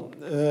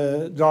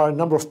are a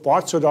number of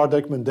parts. So there are the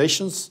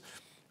recommendations,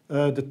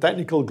 the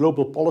technical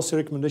global policy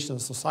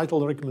recommendations,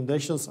 societal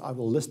recommendations. I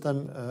will list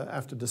them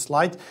after the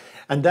slide.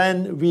 And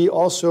then we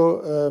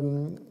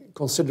also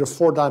consider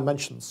 4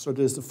 dimensions. So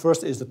the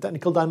first is the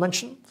technical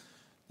dimension.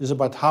 This is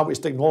about how is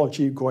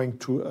technology going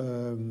to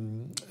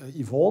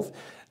evolve.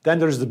 Then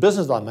there is the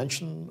business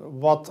dimension.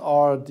 What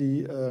are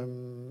the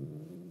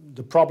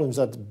problems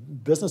that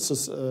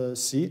businesses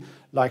see?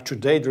 Like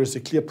today, there is a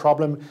clear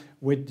problem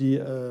with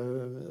the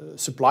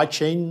supply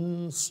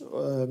chains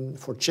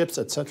for chips,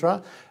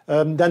 etc.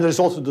 Then there's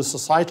also the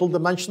societal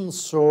dimension.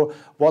 So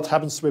what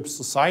happens with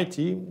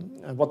society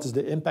and what is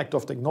the impact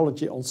of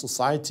technology on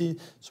society?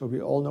 So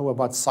we all know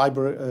about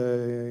cyber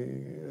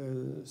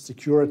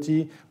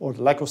security or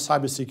the lack of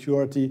cyber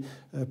security,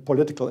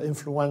 political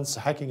influence,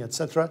 hacking,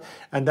 etc.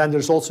 And then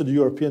there's also the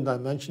European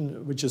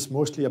dimension, which is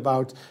mostly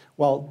about,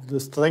 well, the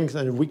strengths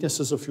and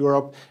weaknesses of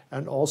Europe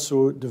and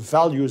also the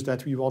values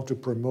that we want to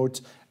promote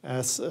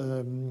as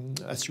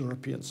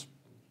Europeans.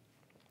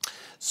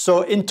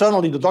 So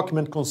internally, the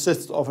document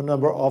consists of a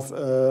number of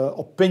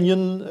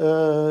opinion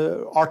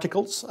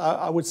articles,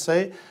 I would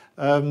say.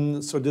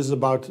 So this is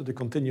about the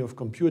continuum of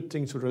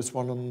computing. So there's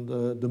one on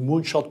the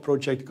Moonshot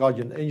project,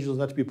 Guardian Angels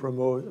that we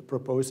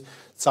propose,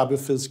 cyber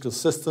physical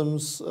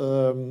systems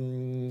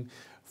from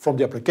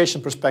the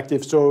application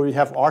perspective. So we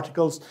have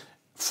articles,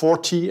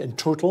 40 in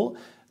total,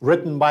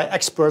 written by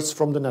experts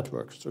from the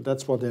network. So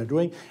that's what they're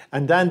doing.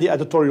 And then the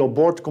editorial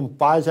board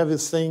compiles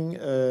everything,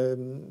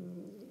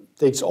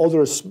 takes all the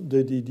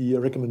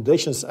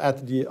recommendations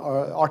at the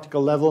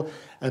article level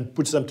and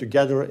puts them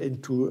together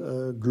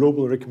into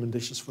global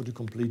recommendations for the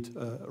complete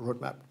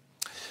roadmap.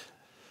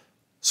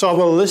 So I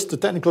will list the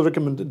technical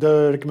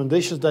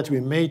recommendations that we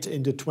made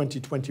in the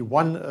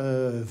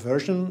 2021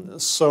 version.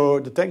 So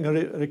the technical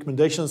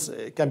recommendations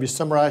can be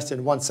summarized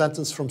in one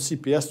sentence from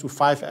CPS to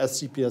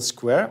 5S CPS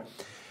square.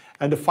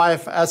 And the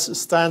 5S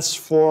stands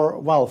for,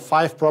 well,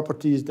 5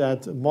 properties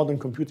that modern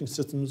computing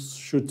systems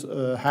should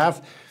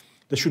have.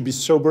 They should be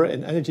sober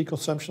in energy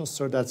consumption,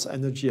 so that's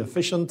energy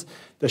efficient.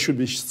 They should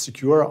be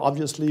secure,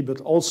 obviously,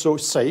 but also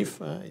safe,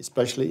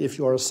 especially if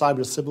you are a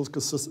cyber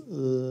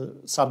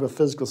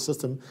physical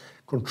system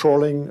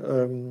controlling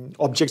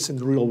objects in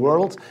the real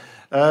world.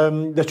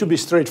 They should be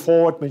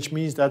straightforward, which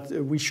means that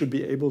we should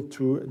be able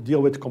to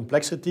deal with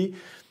complexity.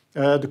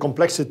 The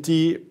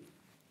complexity,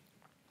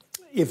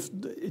 if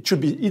it should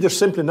be either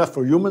simple enough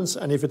for humans,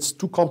 and if it's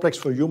too complex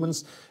for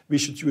humans, we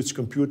should use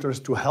computers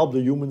to help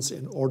the humans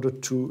in order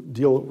to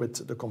deal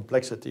with the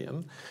complexity.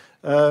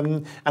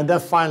 And then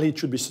finally, it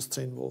should be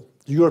sustainable.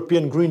 The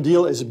European Green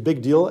Deal is a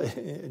big deal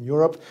in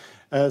Europe,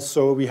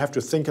 so we have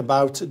to think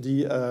about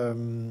the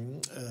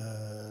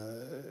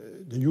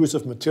use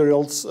of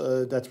materials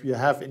that we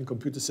have in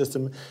computer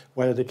system,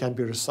 whether they can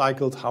be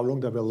recycled, how long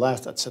they will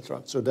last,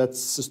 etc. So that's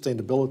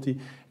sustainability.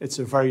 It's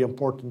a very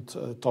important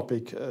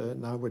topic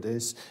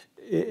nowadays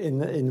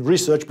in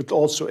research, but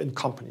also in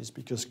companies,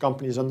 because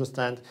companies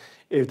understand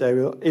if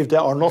they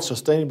are not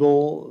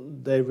sustainable,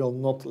 they will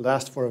not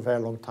last for a very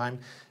long time.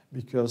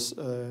 because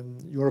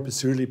Europe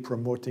is really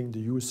promoting the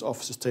use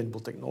of sustainable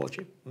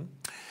technology.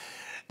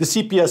 The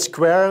CPS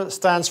square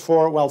stands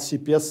for, well,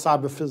 CPS,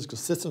 Cyber Physical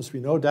Systems, we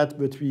know that,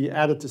 but we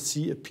added the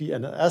C, a P,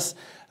 and an S.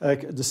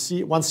 The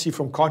C, one C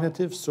from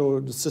cognitive,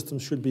 so the system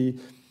should be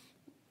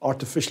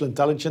artificial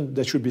intelligent,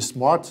 they should be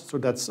smart, so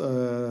that's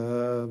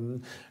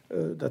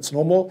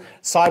normal.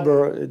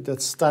 Cyber,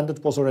 that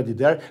standard was already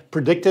there.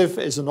 Predictive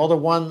is another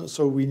one,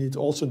 so we need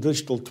also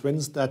digital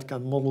twins that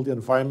can model the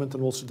environment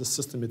and also the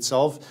system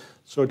itself,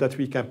 so that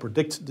we can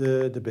predict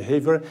the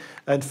behavior.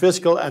 And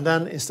physical, and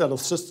then instead of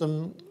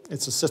system,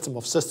 it's a system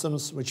of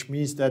systems, which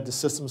means that the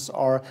systems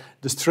are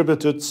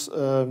distributed,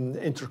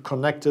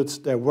 interconnected,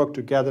 they work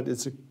together.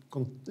 It's a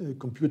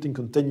computing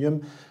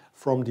continuum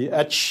from the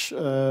edge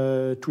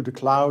to the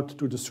cloud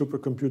to the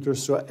supercomputer,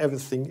 so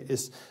everything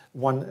is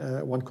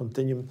one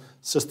continuum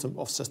system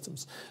of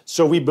systems.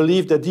 So we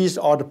believe that these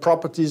are the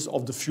properties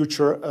of the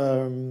future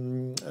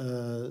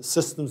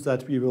systems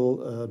that we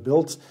will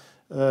build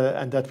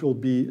and that will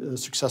be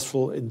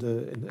successful in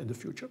the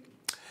future.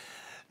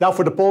 Now,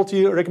 for the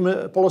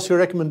policy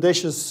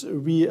recommendations,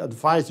 we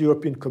advise the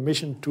European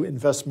Commission to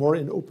invest more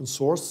in open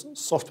source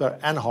software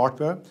and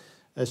hardware.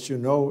 As you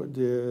know,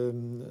 the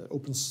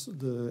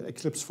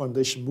Eclipse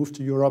Foundation moved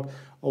to Europe.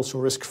 Also,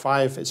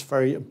 RISC-V is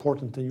very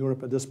important in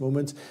Europe at this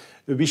moment.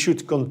 We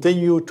should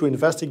continue to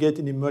investigate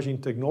in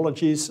emerging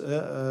technologies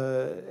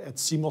at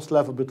CMOS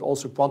level, but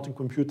also quantum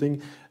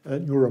computing,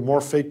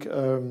 neuromorphic,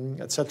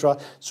 etc.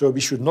 So we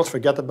should not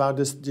forget about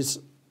this. This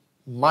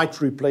might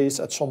replace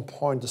at some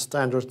point the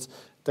standard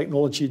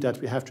technology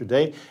that we have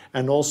today.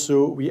 And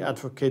also, we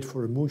advocate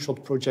for a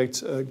moonshot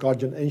project,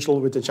 Guardian Angel,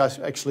 which is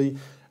actually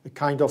a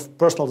kind of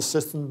personal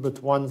assistant,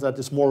 but one that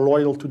is more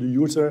loyal to the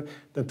user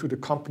than to the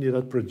company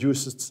that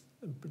produced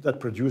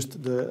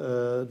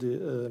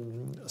the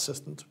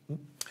assistant.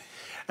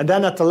 And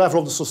then at the level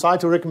of the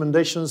societal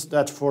recommendations,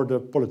 that for the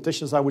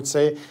politicians, I would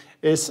say,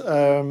 is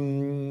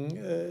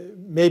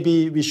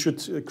maybe we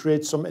should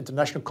create some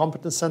international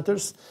competence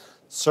centers.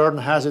 CERN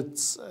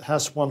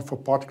has one for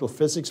particle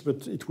physics,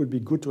 but it would be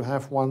good to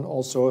have one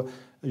also,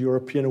 a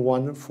European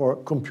one for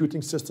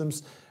computing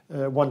systems.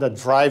 One that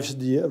drives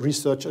the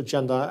research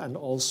agenda and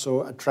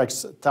also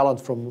attracts talent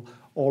from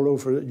all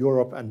over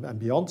Europe and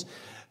beyond.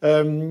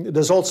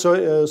 There's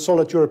also a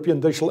solid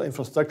European digital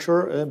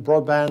infrastructure,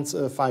 broadband,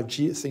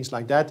 5G, things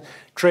like that.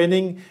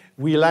 Training,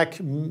 we lack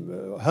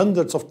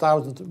hundreds of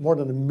thousands, more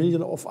than 1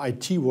 million of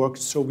IT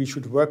workers, so we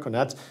should work on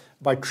that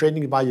by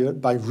training, by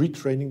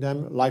retraining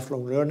them,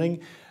 lifelong learning.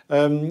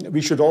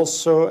 We should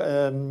also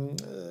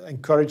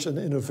encourage an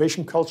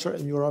innovation culture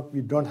in Europe.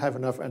 We don't have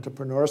enough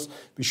entrepreneurs.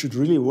 We should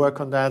really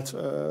work on that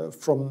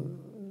from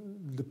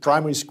the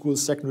primary school,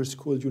 secondary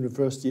school,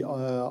 university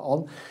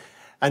on.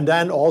 And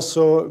then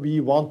also we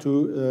want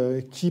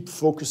to keep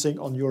focusing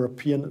on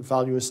European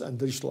values and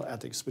digital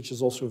ethics, which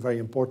is also very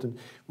important.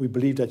 We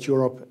believe that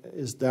Europe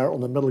is there on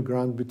the middle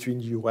ground between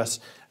the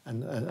US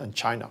and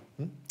China.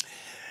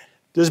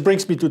 This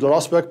brings me to the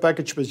last work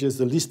package, which is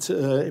the least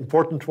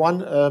important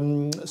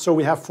one. So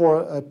we have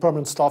 4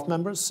 permanent staff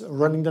members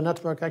running the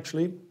network,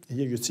 actually.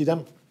 Here you see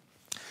them.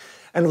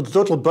 And of the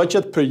total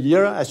budget per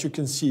year, as you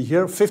can see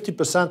here,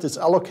 50% is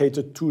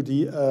allocated to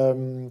the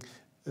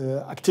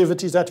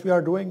activities that we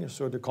are doing,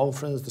 so the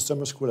conference, the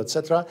summer school,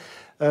 etc.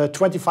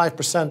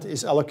 25%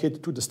 is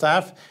allocated to the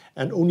staff,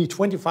 and only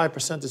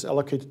 25% is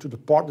allocated to the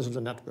partners of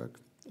the network.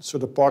 So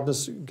the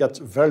partners get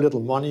very little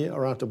money,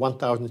 around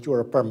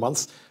 €1,000 per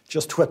month,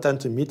 just to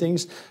attend the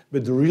meetings.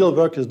 But the real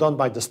work is done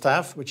by the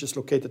staff, which is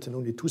located in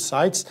only 2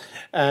 sites.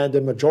 And the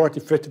majority,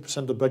 50%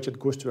 of the budget,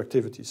 goes to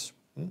activities,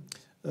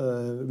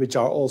 which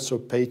are also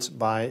paid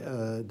by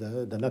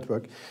the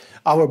network.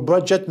 Our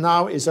budget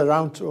now is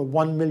around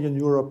 €1 million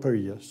per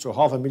year. So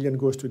 $500,000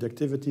 goes to the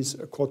activities,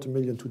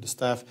 $250,000 to the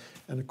staff,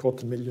 and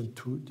 $250,000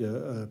 to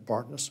the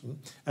partners.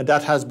 And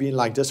that has been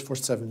like this for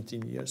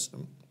 17 years.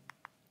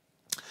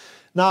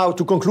 Now,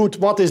 to conclude,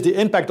 what is the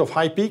impact of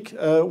HiPEAC?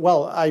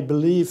 Well, I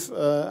believe,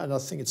 and I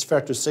think it's fair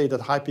to say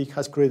that HiPEAC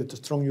has created a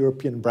strong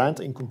European brand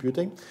in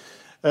computing,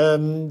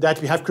 that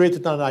we have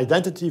created an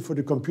identity for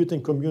the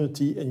computing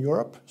community in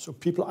Europe. So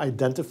people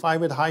identify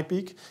with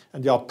HiPEAC,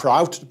 and they are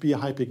proud to be a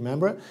HiPEAC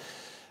member.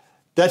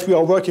 That we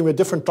are working with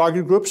different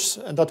target groups,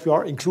 and that we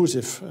are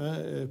inclusive.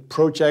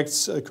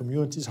 Projects,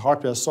 communities,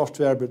 hardware,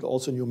 software, but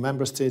also new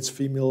member states,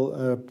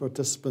 female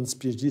participants,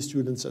 PhD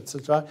students,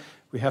 etc.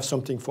 We have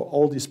something for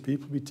all these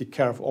people. We take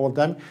care of all of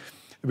them.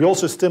 We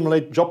also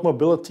stimulate job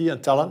mobility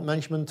and talent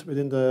management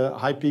within the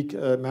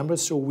HiPEAC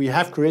members. So we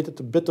have created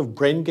a bit of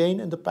brain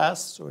gain in the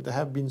past. So there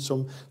have been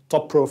some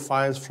top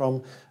profiles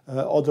from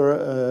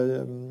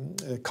other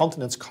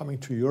continents coming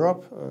to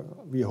Europe.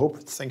 We hope,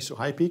 thanks to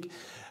HiPEAC.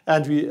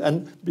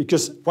 And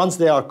because once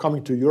they are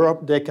coming to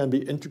Europe, they can be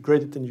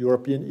integrated in the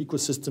European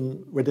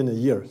ecosystem within a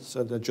year.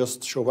 So they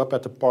just show up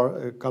at a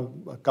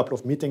couple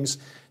of meetings,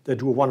 they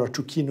do 1 or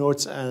 2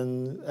 keynotes,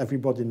 and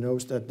everybody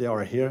knows that they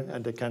are here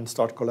and they can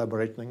start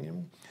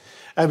collaborating.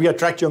 And we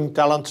attract young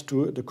talent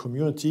to the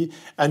community,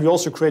 and we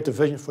also create a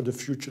vision for the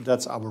future.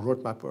 That's our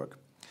roadmap work.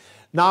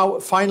 Now,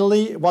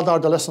 finally, what are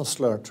the lessons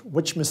learned?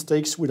 Which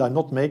mistakes would I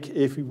not make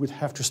if we would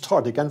have to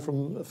start again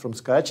from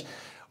scratch?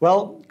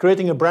 Well,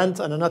 creating a brand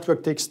and a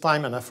network takes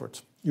time and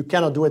effort. You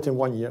cannot do it in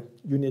 1 year.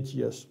 You need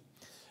years.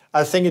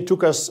 I think it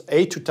took us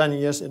 8 to 10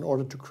 years in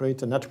order to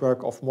create a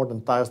network of more than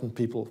 1,000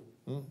 people.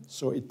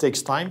 So it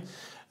takes time.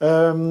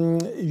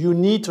 You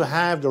need to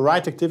have the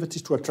right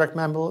activities to attract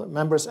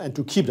members and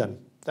to keep them.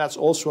 That's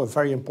also a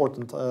very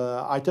important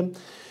item.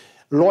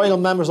 Loyal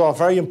members are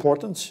very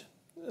important.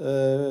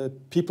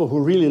 People who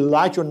really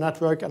like your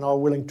network and are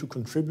willing to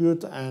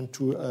contribute and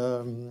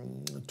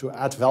to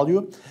add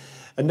value.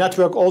 A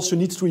network also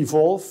needs to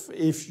evolve.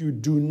 If you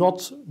do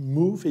not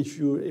move, if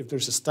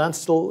there's a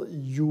standstill,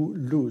 you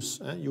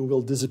lose. You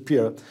will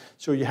disappear.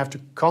 So you have to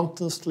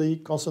constantly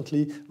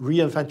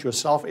reinvent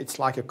yourself. It's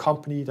like a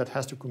company that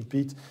has to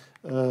compete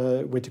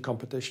with the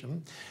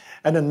competition.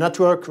 And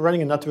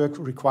running a network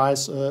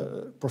requires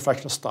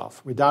professional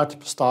staff.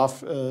 Without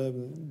staff,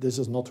 this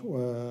is not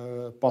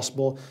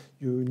possible.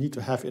 You need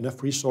to have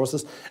enough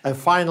resources. And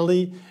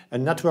finally, a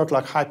network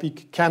like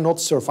HiPEAC cannot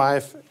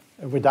survive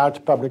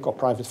without public or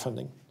private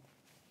funding.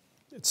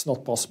 It's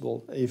not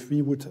possible. If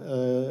we would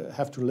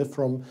have to live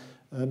from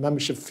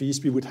membership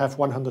fees, we would have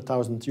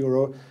 100,000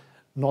 euro,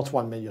 not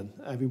 1 million.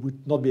 And we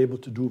would not be able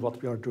to do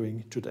what we are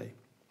doing today.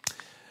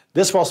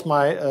 This was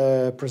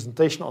my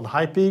presentation on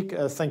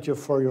HiPEAC. Thank you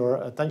for your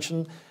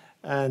attention.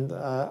 And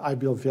I'll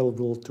be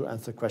available to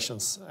answer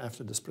questions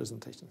after this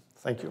presentation.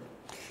 Thank you.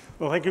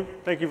 Well,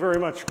 thank you very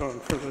much, Koen,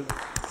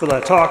 for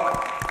that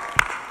talk.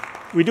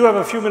 We do have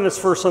a few minutes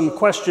for some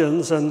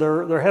questions, and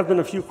there have been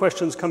a few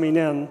questions coming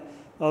in.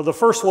 The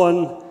first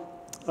one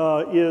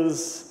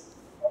is,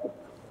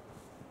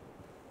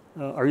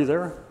 are you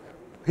there?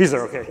 He's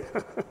there, okay.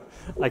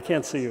 I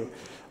can't see you.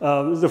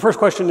 The first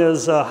question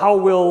is, how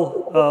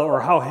will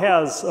or how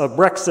has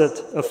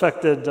Brexit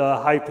affected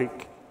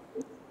HiPEAC?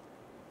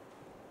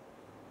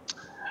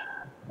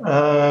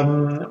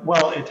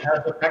 Well, it has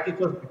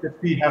affected us because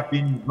we have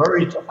been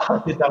worried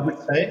about it, I would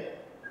say.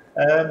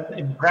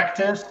 In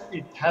practice,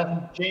 it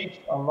hasn't changed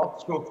a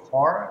lot so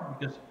far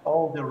because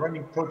all the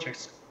running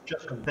projects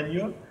just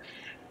continue.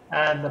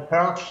 And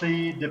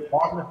apparently, the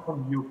partners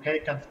from the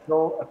UK can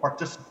still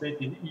participate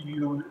in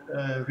EU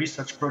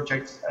research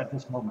projects at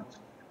this moment.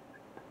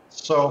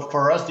 So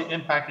for us, the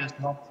impact is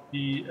not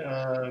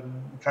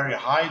very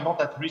high,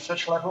 not at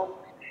research level.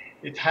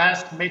 It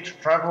has made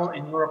travel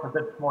in Europe a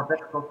bit more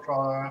difficult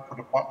for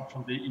the partners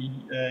from the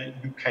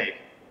UK.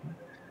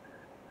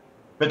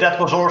 But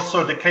that was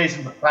also the case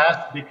in the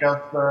past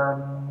because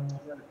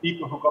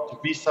people who got a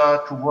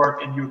visa to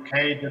work in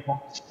UK did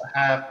not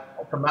have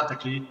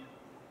automatically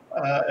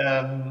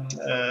a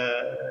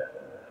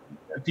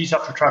visa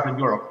to travel in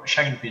Europe, a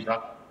Schengen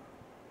visa.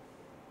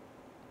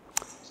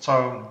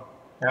 So,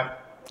 yeah.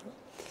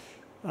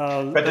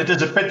 But it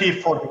is a pity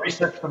for the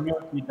research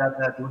community that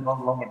they do no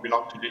longer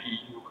belong to the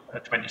EU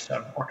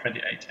 27 or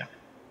 28. Yeah.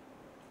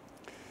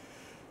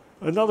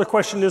 Another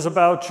question is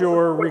about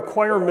your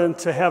requirement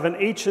to have an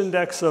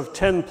H-index of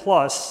 10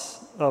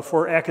 plus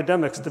for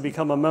academics to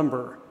become a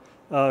member.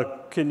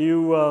 Can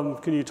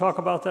you talk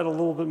about that a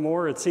little bit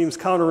more? It seems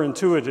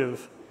counterintuitive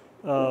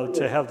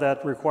to have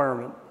that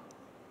requirement.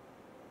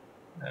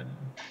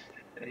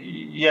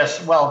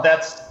 Yes, well,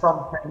 that's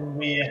something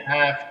we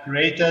have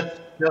created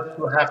just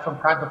to have some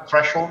kind of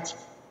threshold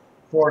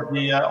for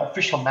the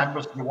official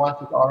members, the ones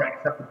that are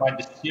accepted by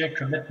the steering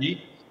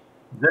committee.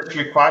 This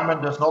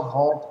requirement does not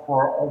hold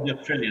for all the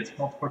affiliates,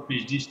 not for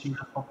PhD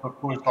students, not for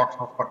postdocs,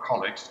 not for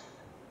colleagues.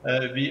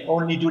 We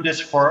only do this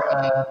for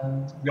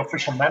the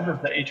official members,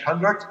 the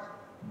 800.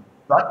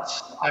 But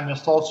I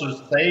must also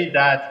say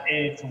that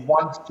if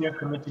one steering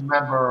committee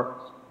member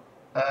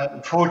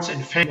votes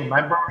in favor of a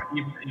member,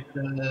 even if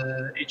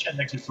the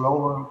H-index is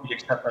lower, we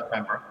accept that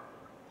member.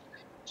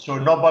 So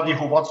nobody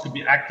who wants to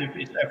be active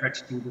is ever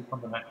excluded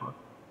from the network.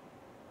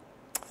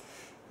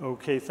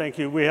 Okay, thank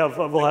you.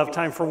 We'll have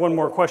time for one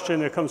more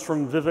question. It comes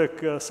from Vivek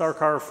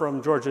Sarkar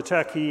from Georgia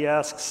Tech. He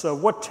asks,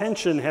 what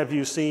tension have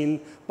you seen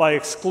by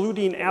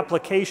excluding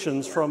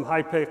applications from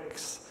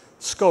HiPEAC's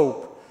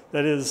scope?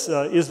 That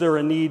is there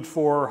a need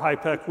for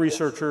HiPEAC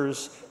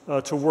researchers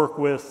to work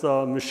with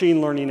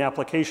machine learning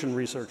application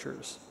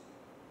researchers?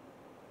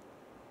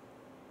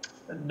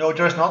 No,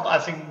 there's not. I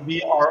think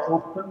we are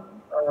open.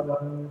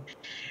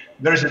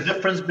 There is a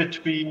difference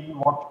between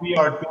what we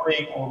are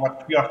doing or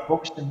what we are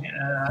focusing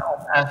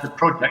on as a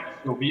project.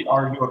 So we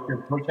are a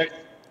European project.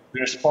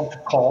 We respond to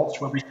calls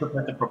where we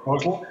submit a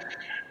proposal.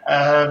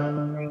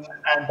 And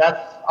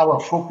that's our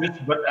focus.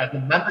 But at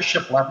the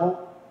membership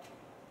level,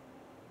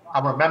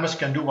 our members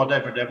can do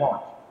whatever they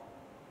want.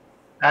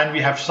 And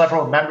we have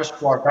several members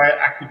who are very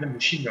active in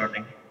machine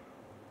learning.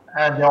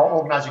 And they are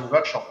organizing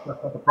workshops.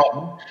 That's not a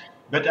problem.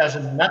 But as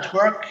a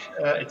network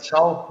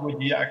itself, with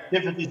the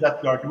activities that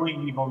we are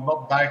doing, we will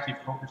not directly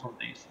focus on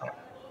these.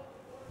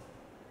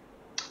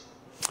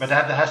 But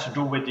that has to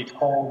do with the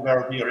call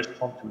where we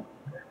respond to.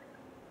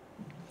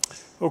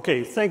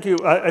 Okay, thank you.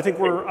 I think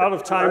we're out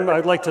of time.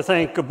 I'd like to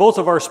thank both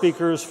of our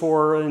speakers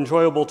for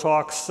enjoyable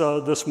talks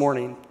this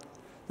morning.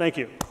 Thank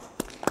you.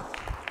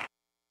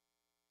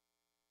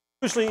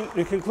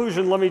 In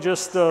conclusion, let me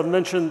just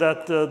mention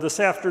that this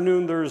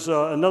afternoon there's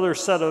another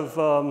set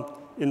of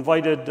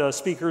invited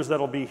speakers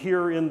that'll be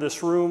here in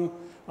this room.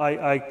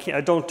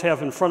 I don't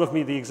have in front of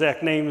me the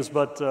exact names,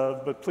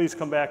 but please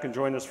come back and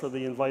join us for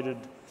the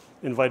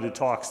invited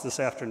talks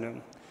this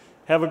afternoon.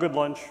 Have a good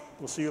lunch.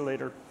 We'll see you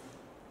later.